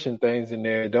discretion things in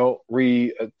there. Don't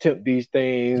attempt these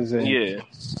things, and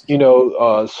you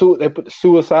know, they put the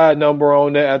suicide number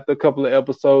on there after a couple of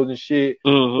episodes and shit.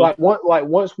 Like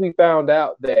once we found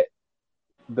out that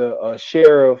the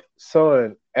sheriff's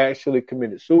son actually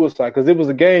committed suicide, because it was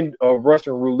a game of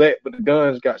Russian roulette, but the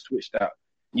guns got switched out.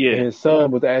 Yeah, and his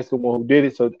son was actually the one who did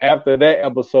it. So after that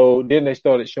episode, then they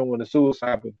started showing the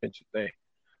suicide prevention thing.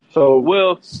 So,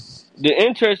 well, the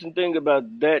interesting thing about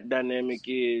that dynamic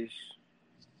is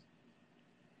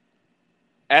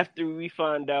after we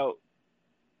find out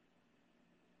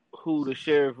who the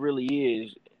sheriff really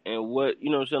is and what,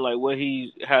 you know what I'm saying,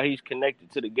 like how he's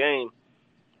connected to the game,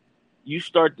 you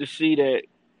start to see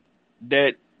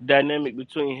that dynamic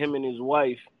between him and his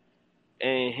wife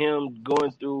and him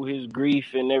going through his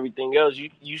grief and everything else.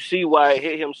 You see why it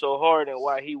hit him so hard and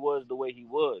why he was the way he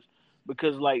was.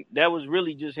 Because, like, that was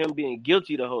really just him being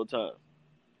guilty the whole time.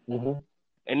 And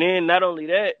then, not only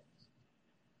that,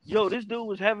 this dude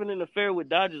was having an affair with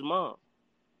Dodge's mom.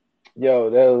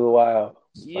 Yo, that was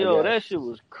wild. That shit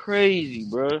was crazy,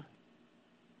 bro.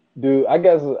 Dude, I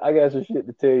got some shit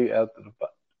to tell you after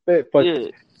the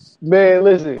fight. Man,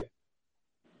 listen.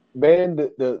 Man,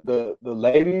 the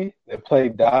lady that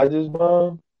played Dodge's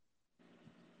mom,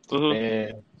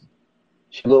 man,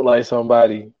 she looked like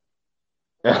somebody.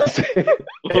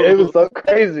 It was so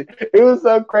crazy. It was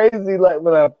so crazy. Like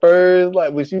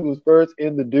when she was first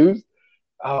introduced,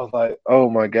 I was like, "Oh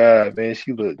my god, man!"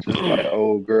 She looked just like an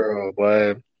old girl,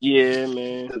 boy. Yeah,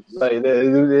 man. Like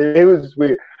that, it was just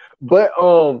weird. But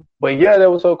yeah,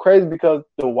 that was so crazy because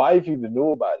the wife even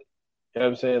knew about it. You know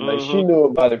what I'm saying? Like she knew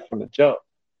about it from the jump.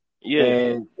 Yeah,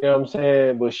 and you know what I'm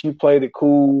saying. But she played it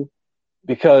cool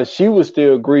because she was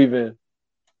still grieving.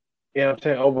 You know what I'm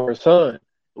saying, over her son.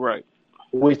 Right.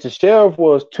 Which the sheriff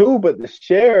was too, but the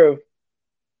sheriff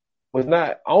was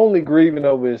not only grieving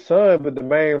over his son, but the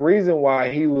main reason why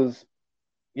he was,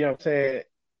 you know what I'm saying,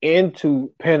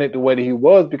 into Panic the way that he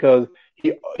was because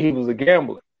he was a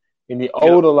gambler and he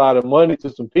owed a lot of money to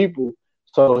some people.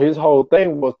 So his whole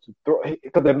thing was to throw,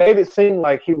 because they made it seem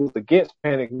like he was against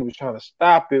Panic. He was trying to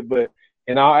stop it, but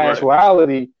in all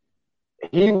actuality,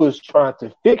 he was trying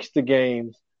to fix the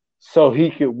games so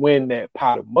he could win that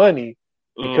pot of money.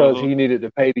 Because he needed to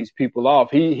pay these people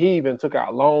off. He even took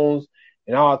out loans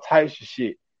and all types of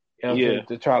shit, you know,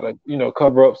 to try to, you know,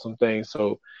 cover up some things.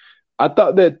 So I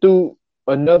thought that threw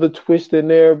another twist in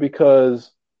there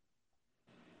because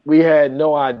we had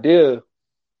no idea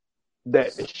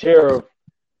that the sheriff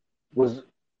was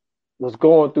was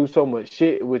going through so much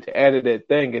shit, which added that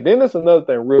thing. And then there's another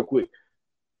thing, real quick.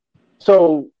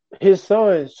 So his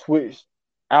son switched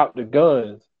out the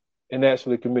guns and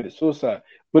actually committed suicide,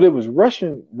 but it was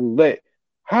Russian roulette.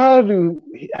 How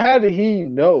did he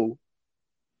know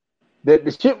that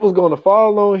the shit was going to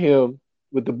fall on him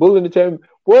with the bullet in the chamber?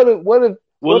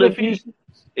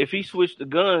 If he switched the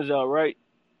guns out, right?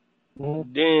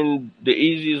 Mm-hmm. Then the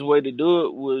easiest way to do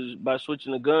it was by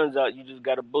switching the guns out. You just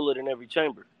got a bullet in every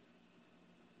chamber.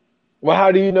 Well,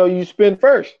 how do you know you spin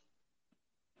first?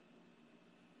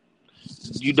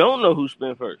 You don't know who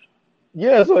spin first.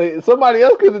 Yeah, so somebody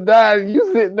else could have died, and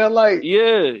you sitting there like,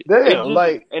 yeah, damn,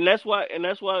 like, and that's why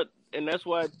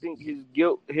I think his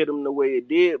guilt hit him the way it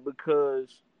did, because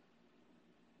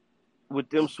with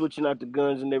them switching out the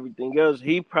guns and everything else,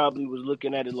 he probably was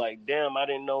looking at it like, damn, I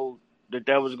didn't know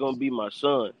that was gonna be my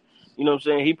son. You know what I'm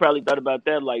saying? He probably thought about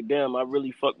that like, damn, I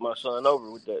really fucked my son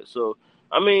over with that. So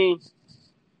I mean,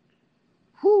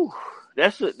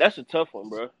 that's a tough one,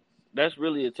 bro. That's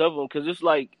really a tough one, because it's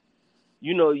like,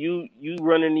 you know, you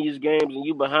running these games and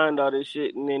you behind all this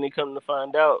shit, and then they come to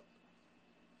find out,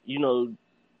 you know,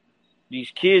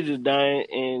 these kids is dying,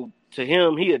 and to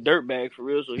him, he a dirtbag for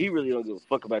real, so he really don't give a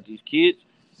fuck about these kids.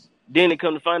 Then they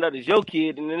come to find out it's your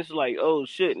kid, and then it's like, oh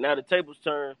shit, now the tables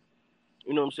turn.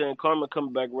 You know what I'm saying? Karma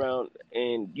coming back around,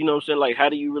 and you know what I'm saying? Like, how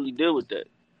do you really deal with that?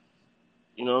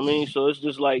 You know what I mean? So it's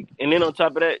just like, and then on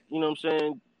top of that, you know what I'm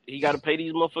saying? He got to pay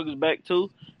these motherfuckers back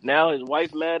too. Now his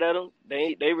wife mad at him.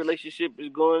 They relationship is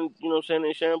going, you know what I'm saying,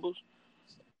 in shambles.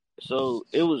 So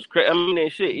it was crazy. I mean,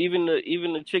 that shit. Even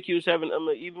the chick he was having,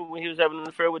 even when he was having an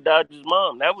affair with Dodge's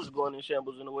mom, that was going in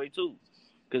shambles in a way too.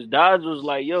 Because Dodge was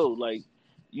like, yo, like,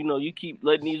 you know, you keep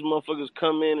letting these motherfuckers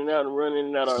come in and out and run in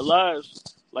and out our lives.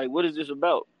 Like, what is this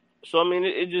about? So I mean,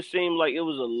 it just seemed like it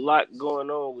was a lot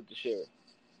going on with the sheriff.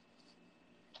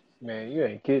 Man, you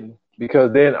ain't kidding.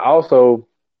 Because then also,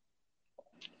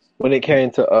 when it came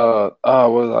to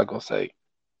what was I gonna say?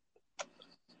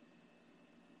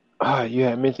 You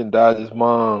had mentioned Dodge's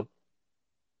mom,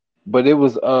 but it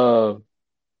was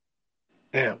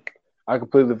damn, I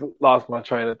completely lost my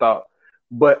train of thought.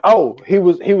 But he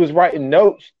was writing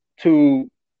notes to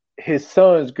his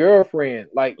son's girlfriend,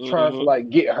 like trying to like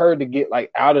get her to get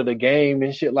like out of the game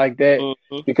and shit like that,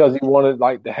 because he wanted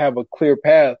like to have a clear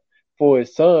path for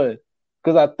his son.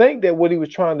 Because I think that what he was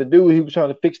trying to do, he was trying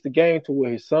to fix the game to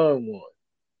where his son won.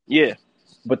 Yeah.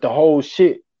 But the whole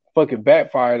shit fucking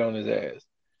backfired on his ass.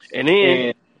 And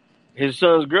then his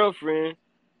son's girlfriend,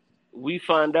 we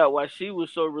find out why she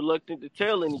was so reluctant to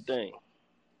tell anything.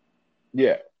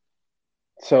 Yeah.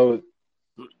 So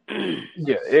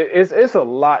yeah, it's a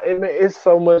lot. It's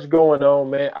so much going on,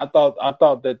 man. I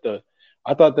thought that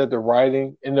the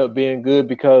writing ended up being good,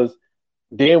 because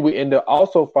then we end up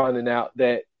also finding out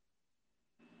that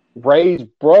Ray's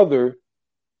brother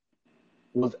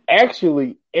was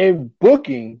actually in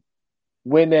booking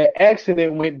when that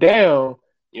accident went down,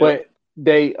 but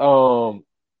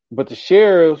the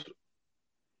sheriffs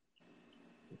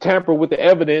tampered with the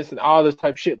evidence and all this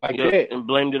type of shit like that, and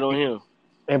blamed it on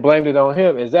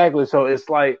him. Exactly. So it's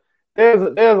like there's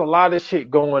a lot of shit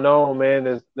going on,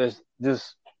 man. There's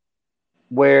just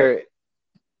where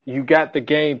you got the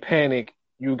game Panic,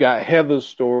 you got Heather's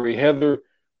story. Heather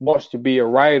wants to be a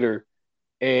writer,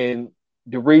 and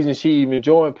the reason she even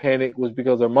joined Panic was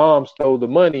because her mom stole the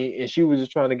money, and she was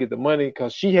just trying to get the money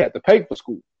because she had to pay for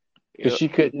school, because she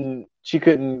couldn't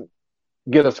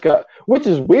get a scholarship, which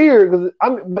is weird.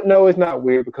 But no, it's not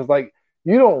weird, because like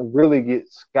you don't really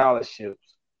get scholarships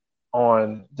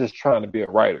on just trying to be a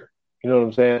writer. You know what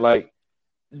I'm saying? Like,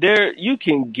 you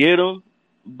can get them,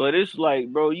 but it's like,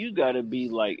 bro, you gotta be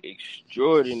like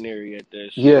extraordinary at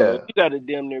that shit. Yeah, you gotta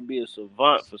damn near be a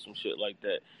savant for some shit like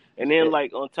that. And then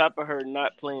like on top of her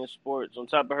not playing sports, on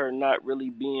top of her not really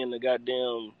being a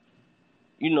goddamn,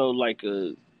 you know, like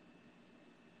a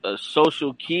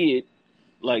social kid,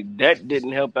 like that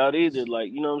didn't help out either.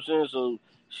 Like, you know what I'm saying? So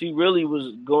she really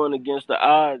was going against the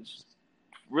odds,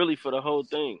 really, for the whole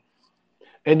thing.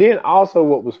 And then also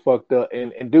what was fucked up,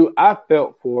 and dude, I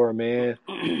felt for her, man.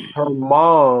 Her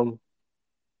mom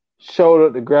showed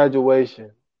up to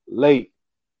graduation late.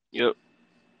 Yep.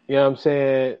 You know what I'm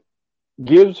saying?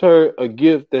 Gives her a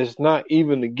gift that's not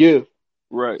even a gift.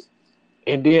 Right.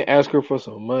 And then ask her for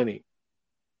some money.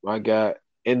 My God.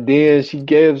 And then she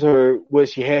gives her what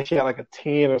she had. She had like a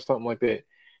 10 or something like that.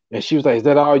 And she was like, "Is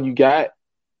that all you got?"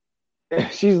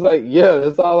 And she's like, "Yeah,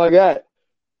 that's all I got."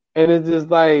 And it's just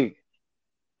like,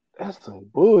 that's some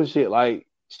bullshit. Like,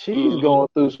 she's going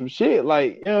through some shit.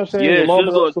 Like, you know what I'm saying? Yeah, she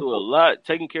was going through a lot,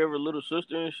 taking care of her little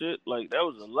sister and shit. Like, that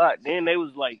was a lot. Then they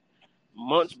was like,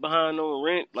 months behind on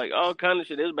rent, like all kind of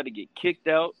shit. They was about to get kicked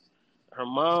out. Her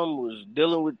mom was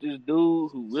dealing with this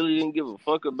dude who really didn't give a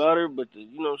fuck about her, but to,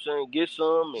 you know what I'm saying, get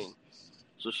some. And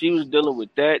so she was dealing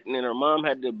with that. And then her mom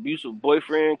had the abusive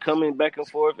boyfriend coming back and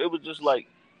forth. It was just like,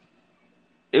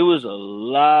 it was a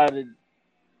lot of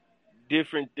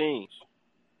different things.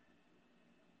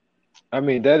 I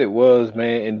mean, that it was,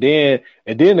 man. And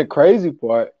then the crazy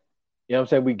part, you know what I'm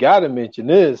saying, we got to mention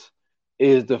this,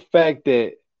 is the fact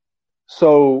that,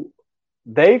 so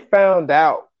they found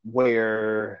out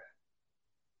where,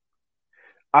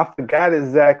 I forgot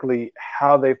exactly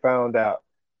how they found out,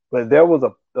 but there was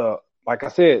like I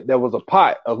said, there was a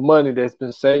pot of money that's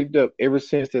been saved up ever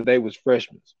since that they was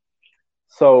freshmen.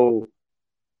 So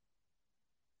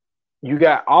you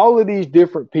got all of these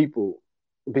different people,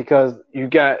 because you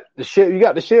got the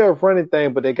sheriff running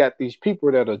thing, but they got these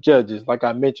people that are judges. Like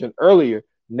I mentioned earlier,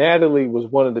 Natalie was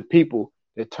one of the people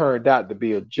that turned out to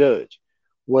be a judge.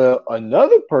 Well,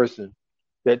 another person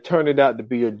that turned it out to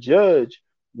be a judge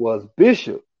was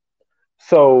Bishop.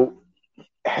 So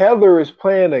Heather is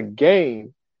playing a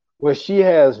game where she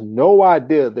has no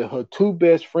idea that her two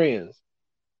best friends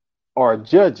are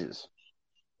judges.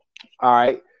 All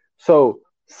right. So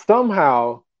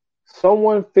somehow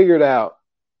someone figured out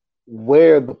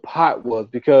where the pot was,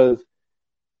 because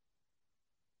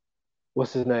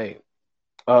what's his name?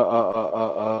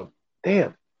 Damn.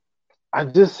 I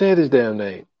just said his damn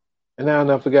name. And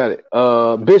now I forgot it.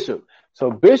 Bishop.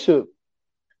 So Bishop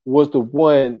was the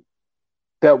one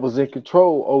that was in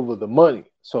control over the money.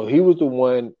 So he was the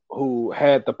one who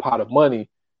had the pot of money.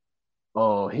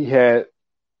 He had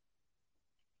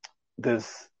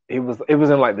this, it was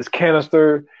in like this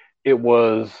canister. It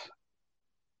was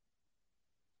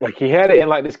like he had it in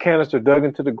like this canister dug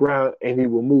into the ground, and he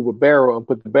would move a barrel and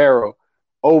put the barrel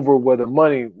over where the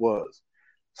money was.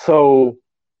 So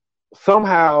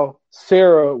somehow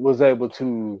Sarah was able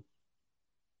to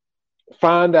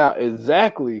find out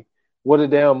exactly what the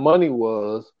damn money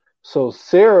was. So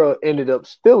Sarah ended up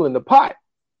stealing the pot.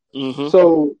 Mm-hmm.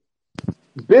 So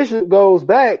Bishop goes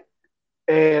back,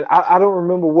 and I don't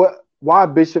remember why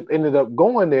Bishop ended up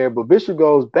going there, but Bishop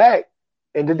goes back,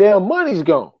 and the damn money's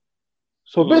gone.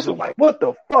 So Bishop like, what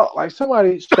the fuck? Like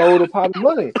somebody stole the pot of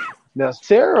money. Now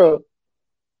Sarah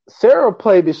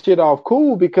played this shit off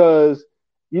cool, because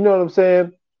you know what I'm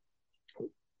saying?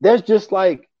 That's just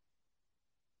like,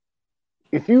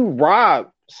 if you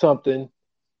rob something,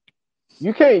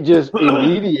 you can't just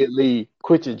immediately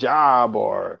quit your job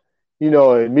or,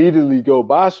 immediately go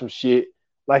buy some shit.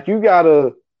 Like you gotta,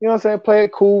 you know what I'm saying, play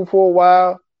it cool for a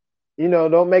while.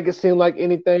 Don't make it seem like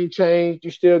anything changed.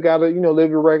 You still gotta, live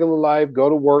your regular life, go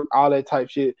to work, all that type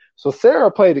shit. So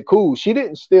Sarah played it cool. She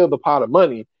didn't steal the pot of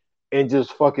money and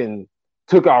just fucking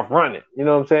took off running. You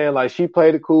know what I'm saying? Like she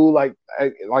played it cool, like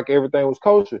everything was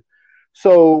kosher.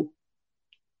 So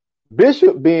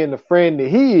Bishop, being the friend that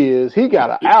he is, he got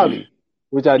an Audi,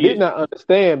 which I did not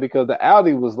understand, because the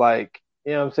Audi was like,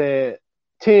 you know what I'm saying,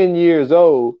 10 years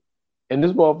old, and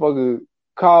this motherfucker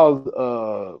calls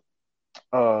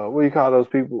what do you call those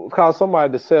people? Call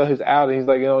somebody to sell his Audi. He's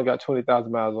like, it only got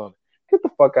 20,000 miles on it. Get the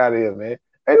fuck out of here, man.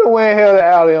 Ain't no way in hell the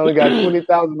Audi only got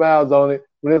 20,000 miles on it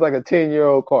when it's like a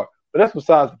 10-year-old car. But that's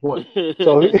besides the point.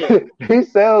 So he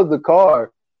sells the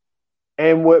car,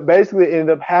 and what basically ended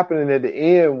up happening at the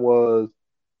end was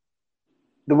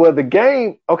the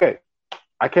game. Okay,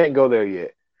 I can't go there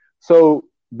yet. So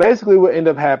basically, what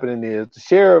ended up happening is the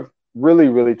sheriff really,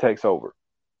 really takes over.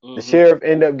 Mm-hmm. The sheriff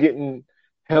ended up getting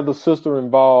Heather's sister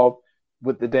involved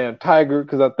with the damn tiger,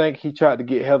 because I think he tried to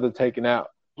get Heather taken out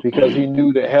because he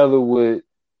knew that Heather would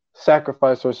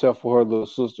sacrifice herself for her little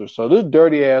sister. So this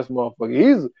dirty ass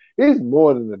motherfucker, he's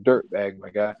more than a dirtbag, my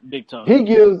guy. Big time. He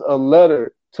gives a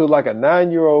letter to like a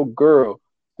 9-year-old girl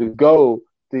to go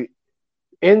the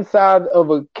inside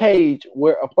of a cage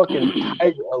where a fucking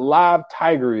a live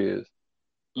tiger is.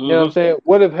 You know what I'm saying?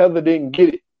 What if Heather didn't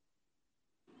get it?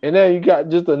 And now you got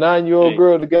just a 9-year-old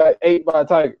girl that got ate by a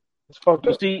tiger. It's fucked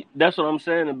up. See, that's what I'm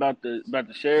saying about the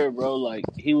sheriff, bro. Like,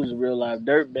 he was a real life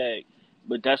dirtbag.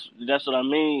 But that's what I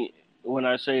mean when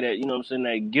I say that, you know what I'm saying,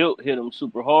 that guilt hit him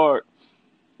super hard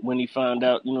when he found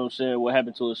out, you know what I'm saying, what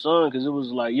happened to his son. Because it was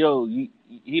like, yo, he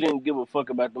didn't give a fuck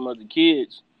about them other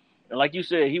kids. And like you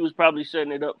said, he was probably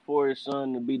setting it up for his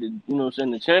son to be the, you know what I'm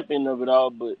saying, the champion of it all.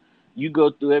 But you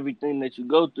go through everything that you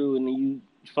go through, and then you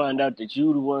find out that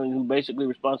you the one who basically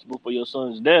responsible for your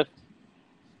son's death.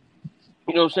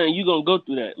 You know what I'm saying? You're going to go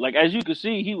through that. Like, as you can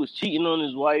see, he was cheating on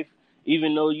his wife,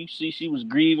 even though you see she was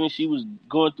grieving, she was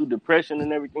going through depression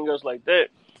and everything else like that.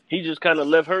 He just kind of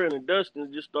left her in the dust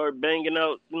and just started banging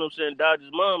out, you know what I'm saying,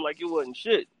 Dodge's mom like it wasn't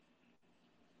shit.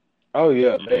 Oh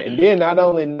yeah, and then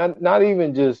not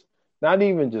even just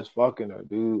fucking her,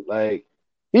 dude. Like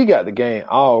he got the game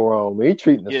all wrong. Man. He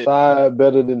treating the Yeah. side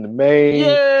better than the main.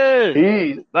 Yeah,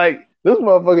 He like this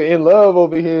motherfucker in love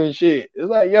over here and shit. It's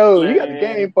like, yo, you got the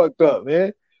game man. fucked up,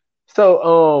 man.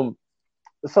 So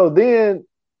so then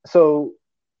so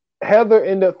Heather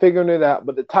ended up figuring it out,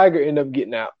 but the tiger ended up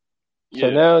getting out. So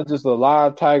Yeah. now it's just a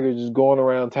live tiger just going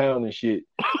around town and shit.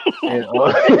 And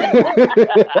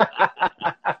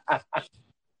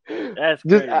That's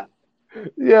just crazy.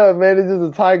 yeah, man, it's just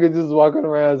a tiger just walking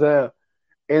around town.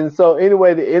 And so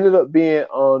anyway, it ended up being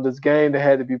this game that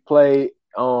had to be played.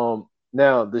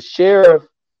 Now the sheriff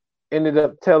ended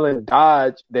up telling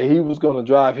Dodge that he was going to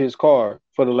drive his car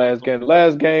for the last game. The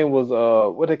last game was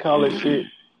what they call it shit.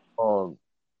 Um,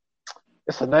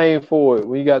 it's a name for it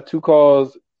when you got two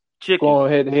cars Chicken.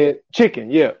 going head to head.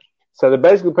 Chicken, yeah. So they're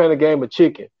basically playing a game of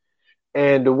chicken.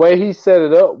 And the way he set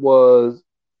it up was,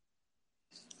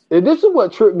 and this is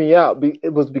what tripped me out.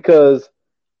 It was because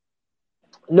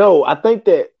no, I think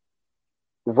that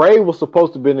Ray was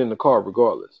supposed to have been in the car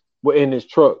regardless, but in his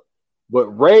truck. But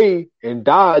Ray and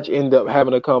Dodge ended up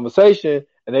having a conversation,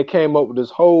 and they came up with this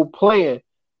whole plan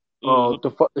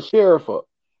to fuck the sheriff up.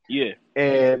 Yeah.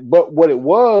 And but what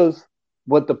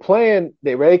the plan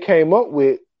that Ray came up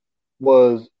with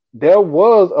was there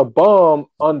was a bomb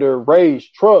under Ray's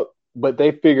truck, but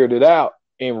they figured it out.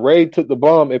 And Ray took the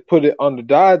bomb and put it under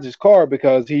Dodge's car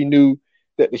because he knew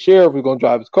that the sheriff was going to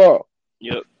drive his car.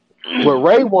 Yep. What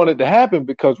Ray wanted to happen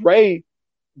because Ray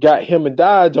got him and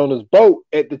Dodge on his boat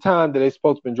at the time that they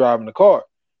supposed to be driving the car.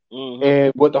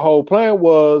 And what the whole plan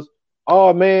was,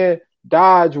 oh man,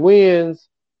 Dodge wins,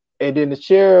 and then the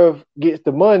sheriff gets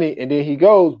the money, and then he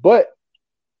goes. But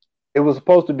it was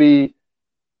supposed to be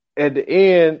at the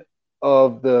end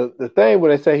of the thing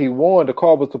where they say he won, the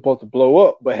car was supposed to blow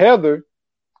up. But Heather,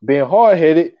 being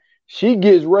hard-headed, she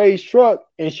gets Ray's truck,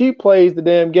 and she plays the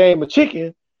damn game of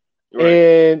chicken. Right.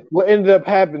 And what ended up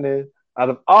happening, out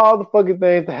of all the fucking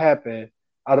things to happen,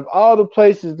 out of all the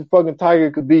places the fucking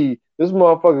tiger could be, this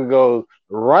motherfucker goes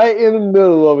right in the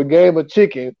middle of a game of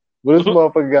chicken where this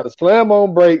motherfucker got to slam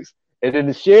on brakes, and then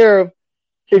the sheriff,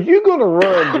 if you're going to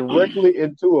run directly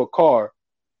into a car,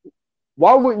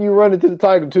 why wouldn't you run into the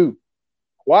tiger too?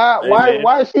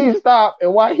 Why she stop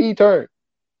and why he turn?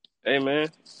 Hey man,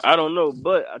 I don't know,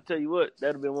 but I tell you what,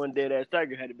 that'd have been one dead ass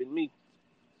tiger had it been me.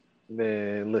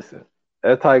 Man, listen,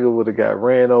 that tiger would have got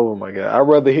ran over, my guy. I'd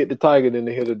rather hit the tiger than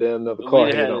to hit a damn another car.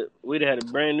 We'd have had a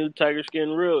brand new tiger skin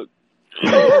rug.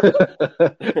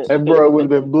 And bro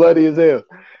would have been bloody as hell.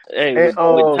 Hey, with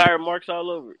tire marks all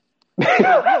over it.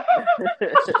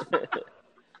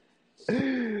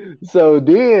 So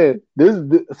then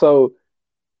the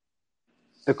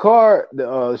car,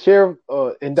 the sheriff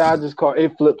in Dodge's car,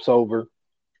 it flips over,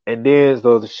 and then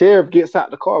so the sheriff gets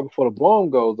out the car before the bomb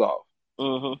goes off.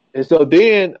 And so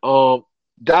then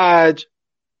Dodge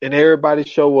and everybody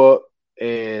show up,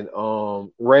 and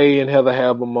Ray and Heather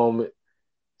have a moment.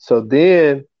 So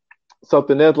then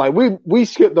something else, like we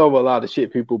skipped over a lot of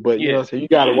shit, people, but you know what I'm saying, you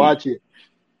gotta watch it.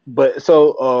 But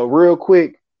so real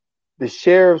quick, the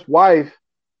sheriff's wife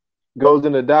goes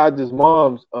into Dodge's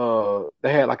mom's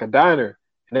they had like a diner,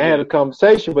 and they had a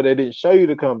conversation, but they didn't show you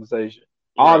the conversation.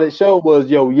 All they showed was,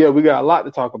 we got a lot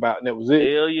to talk about, and that was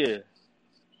it. Hell yeah.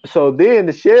 So then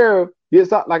the sheriff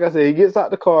gets out, like I said, he gets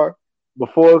out the car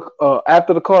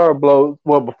after the car blows,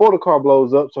 before the car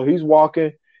blows up. So he's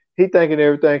walking, he thinking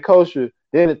everything kosher.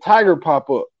 Then the tiger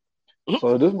pop up.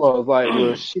 So this was like,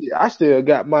 well, shit, I still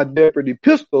got my deputy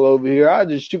pistol over here. I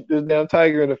just shoot this damn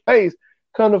tiger in the face.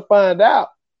 Come to find out,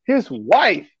 his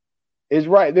wife is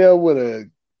right there with a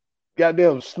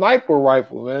goddamn sniper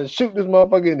rifle, man. Shoot this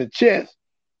motherfucker in the chest.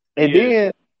 And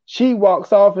then she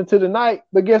walks off into the night,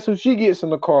 but guess who she gets in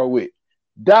the car with?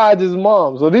 Dodge's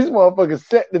mom. So these motherfuckers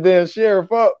set the damn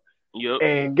sheriff up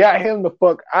and got him the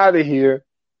fuck out of here.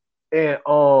 And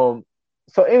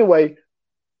so anyway,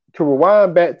 to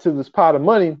rewind back to this pot of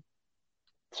money,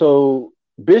 so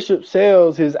Bishop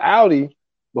sells his Audi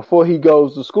before he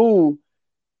goes to school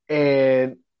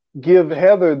and give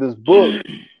Heather this book,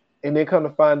 and then come to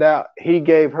find out he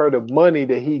gave her the money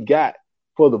that he got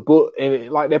for the book, and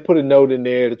like they put a note in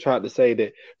there to try to say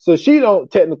that. So she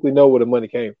don't technically know where the money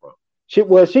came from.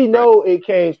 She know it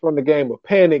came from the game of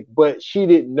Panic, but she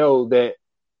didn't know that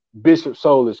Bishop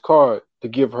sold his car to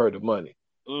give her the money.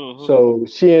 So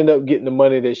she ended up getting the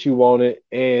money that she wanted,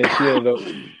 and she ended up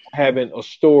having a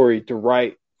story to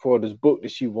write for this book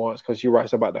that she wants, because she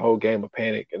writes about the whole game of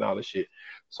Panic and all this shit.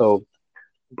 So,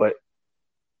 but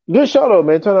good show though,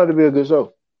 man. Turned out to be a good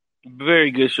show.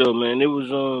 Very good show, man. It was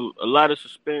a lot of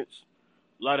suspense,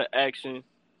 a lot of action.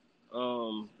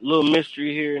 Little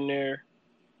mystery here and there,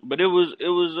 but it was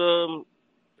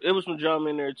some drama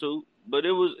in there too. But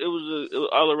it was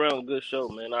all around good show,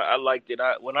 man. I liked it.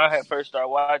 When I had first started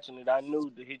watching it, I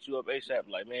knew to hit you up ASAP.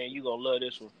 Like, man, you gonna love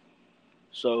this one.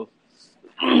 So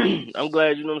I'm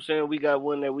glad, you know what I'm saying, we got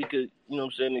one that we could, you know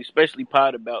what I'm saying, especially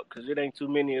pod about, because it ain't too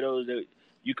many of those that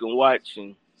you can watch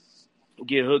and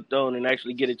get hooked on and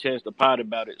actually get a chance to pod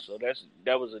about it. So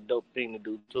that was a dope thing to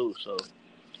do too. So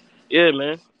yeah,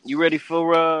 man, you ready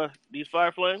for these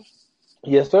Fire Flames?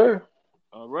 Yes, sir.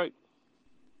 All right.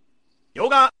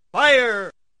 Yoga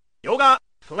Fire! Yoga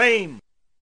Flame!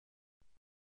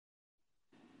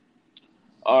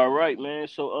 All right, man.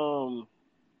 So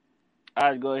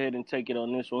I'd go ahead and take it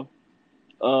on this one.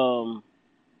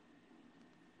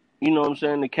 You know what I'm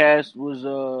saying? The cast was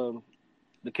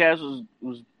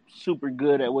super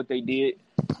good at what they did.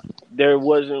 There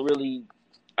wasn't really,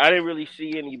 I didn't really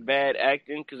see any bad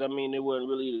acting, because I mean there wasn't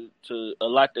really a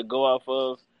lot to go off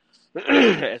of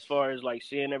as far as like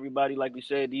seeing everybody. Like we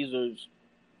said, these are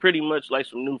pretty much like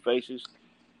some new faces.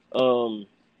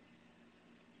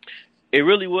 It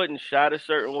really wasn't shot a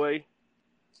certain way.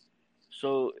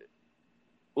 So,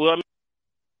 well, I mean,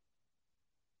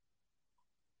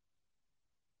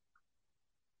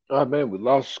 Oh man, we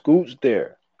lost Scoots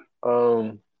there.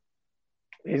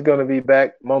 He's gonna be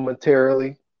back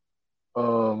momentarily.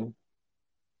 Um,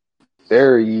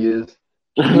 there he is.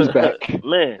 He's back.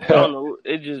 man, I don't know.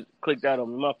 It just clicked out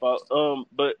on me. My fault.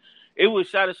 But it was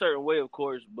shot a certain way, of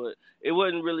course, but it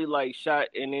wasn't really like shot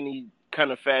in any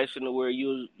kind of fashion to where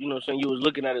you know what I'm saying, you was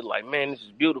looking at it like, man, this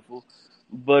is beautiful.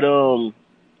 But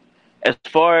as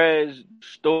far as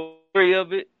story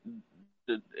of it,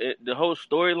 the whole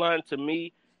storyline to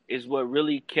me is what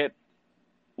really kept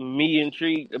me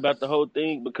intrigued about the whole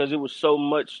thing, because it was so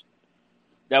much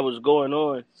that was going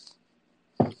on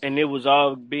and it was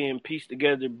all being pieced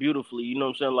together beautifully. You know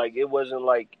what I'm saying? Like, it wasn't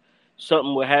like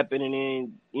something would happen and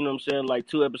then, you know what I'm saying, like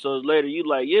 2 episodes later, you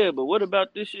like, yeah, but what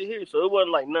about this shit here? So it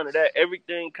wasn't like none of that.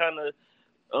 Everything kind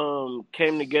of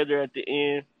came together at the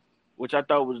end, which I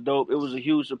thought was dope. It was a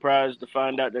huge surprise to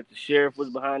find out that the sheriff was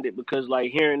behind it, because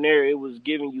like here and there, it was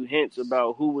giving you hints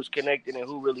about who was connected and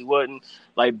who really wasn't.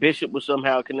 Like Bishop was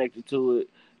somehow connected to it.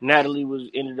 Natalie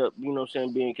ended up, you know what I'm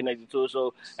saying, being connected to it.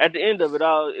 So at the end of it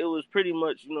all, it was pretty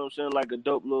much, you know what I'm saying, like a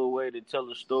dope little way to tell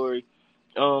a story.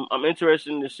 I'm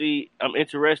interested to see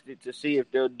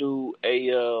if they'll do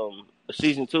a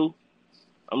season 2.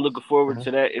 I'm looking forward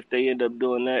to that if they end up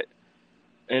doing that.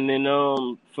 And then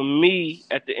for me,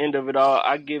 at the end of it all,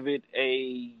 I'm gonna give it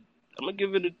a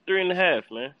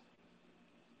 3.5, man.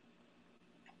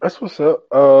 That's what's up.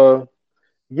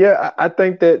 Yeah, I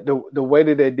think that the way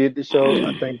that they did the show,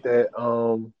 I think that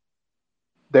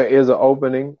there is an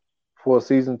opening for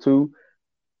season 2,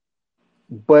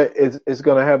 but it's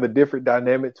gonna have a different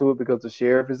dynamic to it because the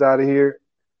sheriff is out of here.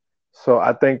 So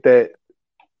I think that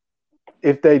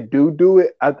if they do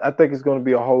it, I think it's gonna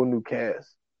be a whole new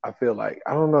cast. I feel like,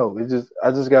 I don't know.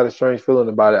 I just got a strange feeling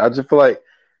about it. I just feel like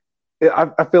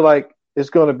I feel like it's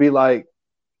gonna be like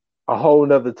a whole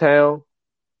nother town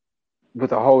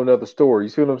with a whole nother story. You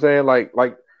see what I'm saying? Like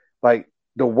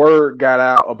the word got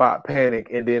out about Panic,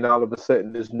 and then all of a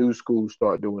sudden this new school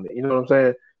start doing it. You know what I'm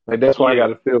saying? Like, that's why I got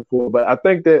to feel for it. But I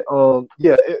think that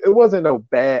yeah, it wasn't no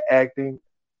bad acting.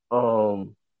 I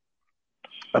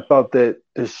thought that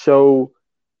the show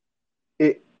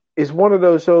it's one of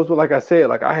those shows where, like I said,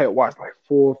 like I had watched like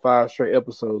 4 or 5 straight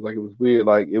episodes. Like, it was weird.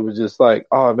 Like, it was just like,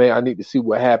 oh man, I need to see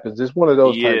what happens. It's one of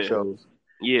those type shows.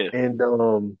 Yeah. And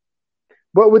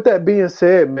but with that being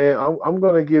said, man, I'm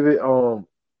gonna give it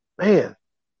man,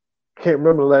 can't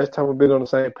remember the last time we've been on the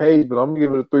same page, but I'm gonna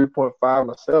give it a 3.5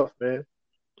 myself, man.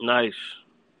 Nice.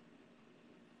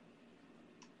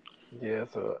 Yeah,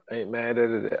 so ain't mad at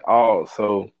it at all.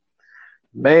 So,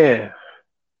 man,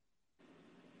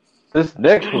 this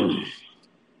next one,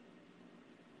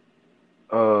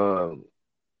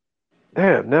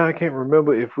 damn, now I can't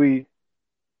remember if we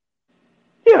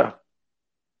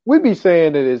be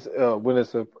saying that it's when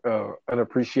it's an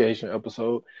appreciation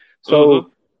episode.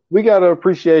 So we got an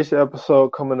appreciation episode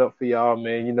coming up for y'all,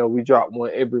 man. You know, we drop one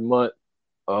every month.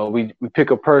 We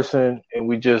pick a person and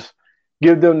we just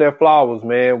give them their flowers,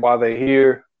 man, while they're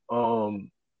here. You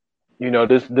know,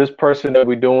 this person that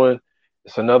we're doing,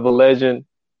 it's another legend,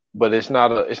 but it's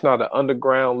not an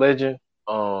underground legend.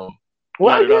 Well,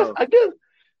 I guess.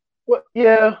 Well,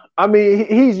 yeah. I mean,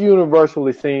 he's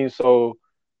universally seen. So,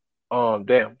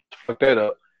 damn, fuck that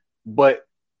up. But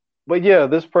yeah,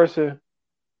 this person,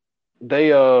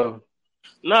 they we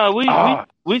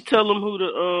tell them who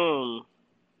the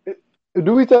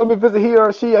Do we tell him if it's a he or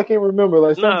a she? I can't remember.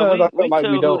 Like Nah, sometimes I feel we like we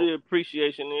tell who don't. the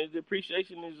appreciation is. The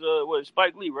appreciation is what,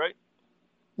 Spike Lee, right?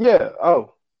 Yeah.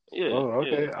 Oh. Yeah, Oh.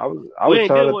 yeah. Okay. I We was ain't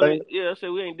trying did to one. think. Yeah, I said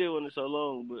we ain't did one in so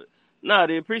long, but nah,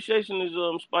 the appreciation is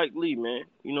Spike Lee, man.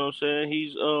 You know what I'm saying?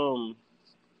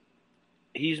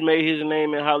 He's made his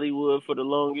name in Hollywood for the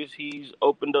longest. He's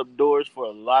opened up doors for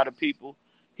a lot of people.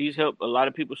 He's helped a lot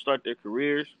of people start their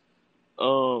careers.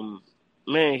 Um,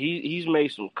 man, he's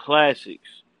made some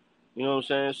classics. You know what I'm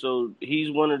saying? So he's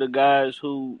one of the guys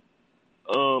who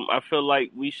I feel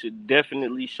like we should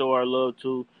definitely show our love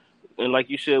to, and like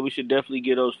you said, we should definitely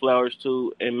get those flowers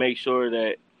to, and make sure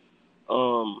that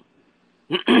um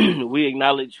we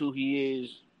acknowledge who he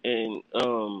is and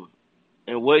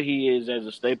what he is as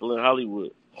a staple in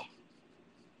Hollywood.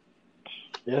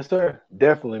 Yes, sir.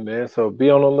 Definitely, man. So be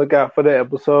on the lookout for that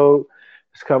episode.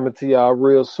 It's coming to y'all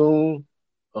real soon.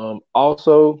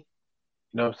 Also,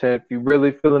 you know what I'm saying, if you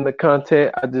really feeling the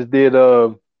content, I just did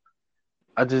an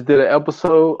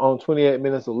episode on 28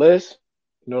 minutes or less.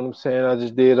 You know what I'm saying? I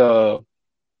just did a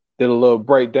little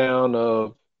breakdown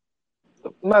of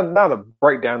not a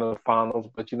breakdown of the finals,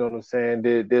 but you know what I'm saying?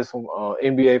 Did some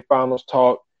NBA finals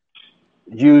talk.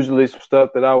 Usually some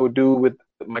stuff that I would do with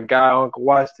my guy Uncle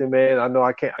Washington, man. I know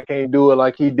I can't do it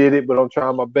like he did it, but I'm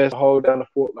trying my best to hold down the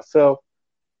fort myself.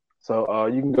 So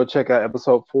you can go check out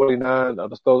episode 49 of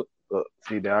the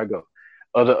see there I go.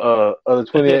 Of the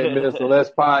 28 minutes or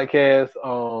less podcast.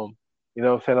 You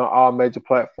know what I'm saying, on all major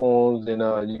platforms,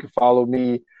 and you can follow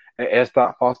me at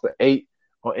s.foster8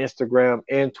 on Instagram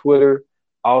and Twitter.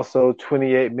 Also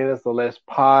 28 minutes or less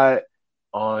pod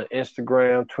on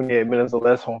Instagram, 28 minutes or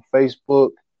less on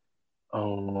Facebook.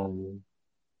 Um,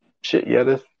 shit, yeah,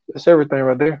 that's everything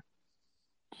right there.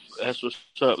 That's what's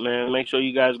up, man. Make sure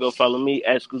you guys go follow me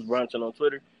at Scoots Bronson on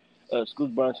Twitter,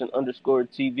 Scoots Bronson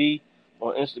 _TV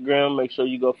on Instagram. Make sure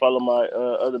you go follow my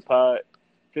other pod,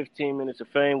 15 Minutes of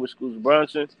Fame with Scoots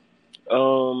Bronson.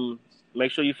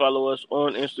 Make sure you follow us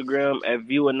on Instagram at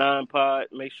View9Pod.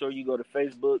 Make sure you go to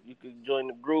Facebook. You can join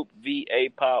the group, VA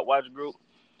Pod Watch Group.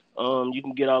 You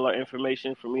can get all our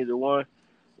information from either one.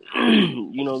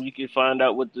 You know, you can find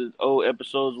out what the old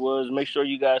episodes was. Make sure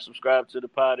you guys subscribe to the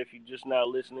pod if you're just now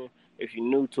listening, if you're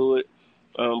new to it.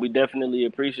 We definitely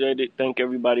appreciate it. Thank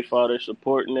everybody for all their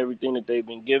support and everything that they've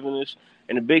been giving us.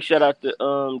 And a big shout out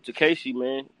to Casey,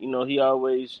 man. You know, he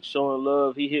always showing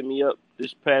love. He hit me up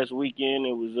this past weekend.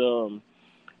 It was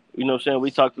you know what I'm saying,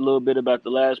 we talked a little bit about the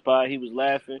last pod. He was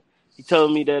laughing. He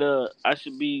told me that I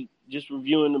should be just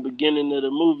reviewing the beginning of the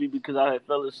movie because I had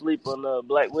fell asleep on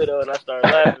Black Widow, and I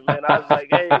started laughing, man. I was like,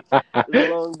 hey, it was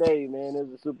a long day, man. It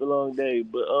was a super long day.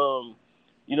 But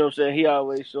you know what I'm saying, he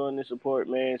always showing the support,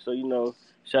 man. So, you know,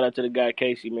 shout out to the guy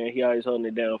Casey, man. He always holding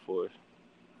it down for us.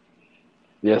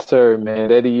 Yes, sir, man.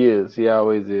 That he is. He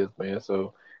always is, man.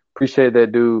 So appreciate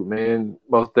that dude, man.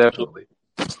 Most definitely.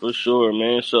 For sure,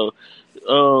 man. So, you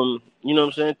know what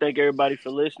I'm saying? Thank everybody for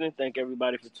listening. Thank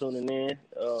everybody for tuning in.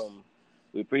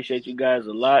 We appreciate you guys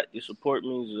a lot. Your support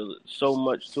means so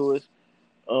much to us.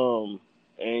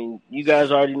 And you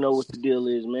guys already know what the deal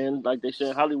is, man. Like they said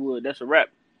in Hollywood, that's a wrap.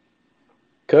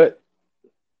 Cut.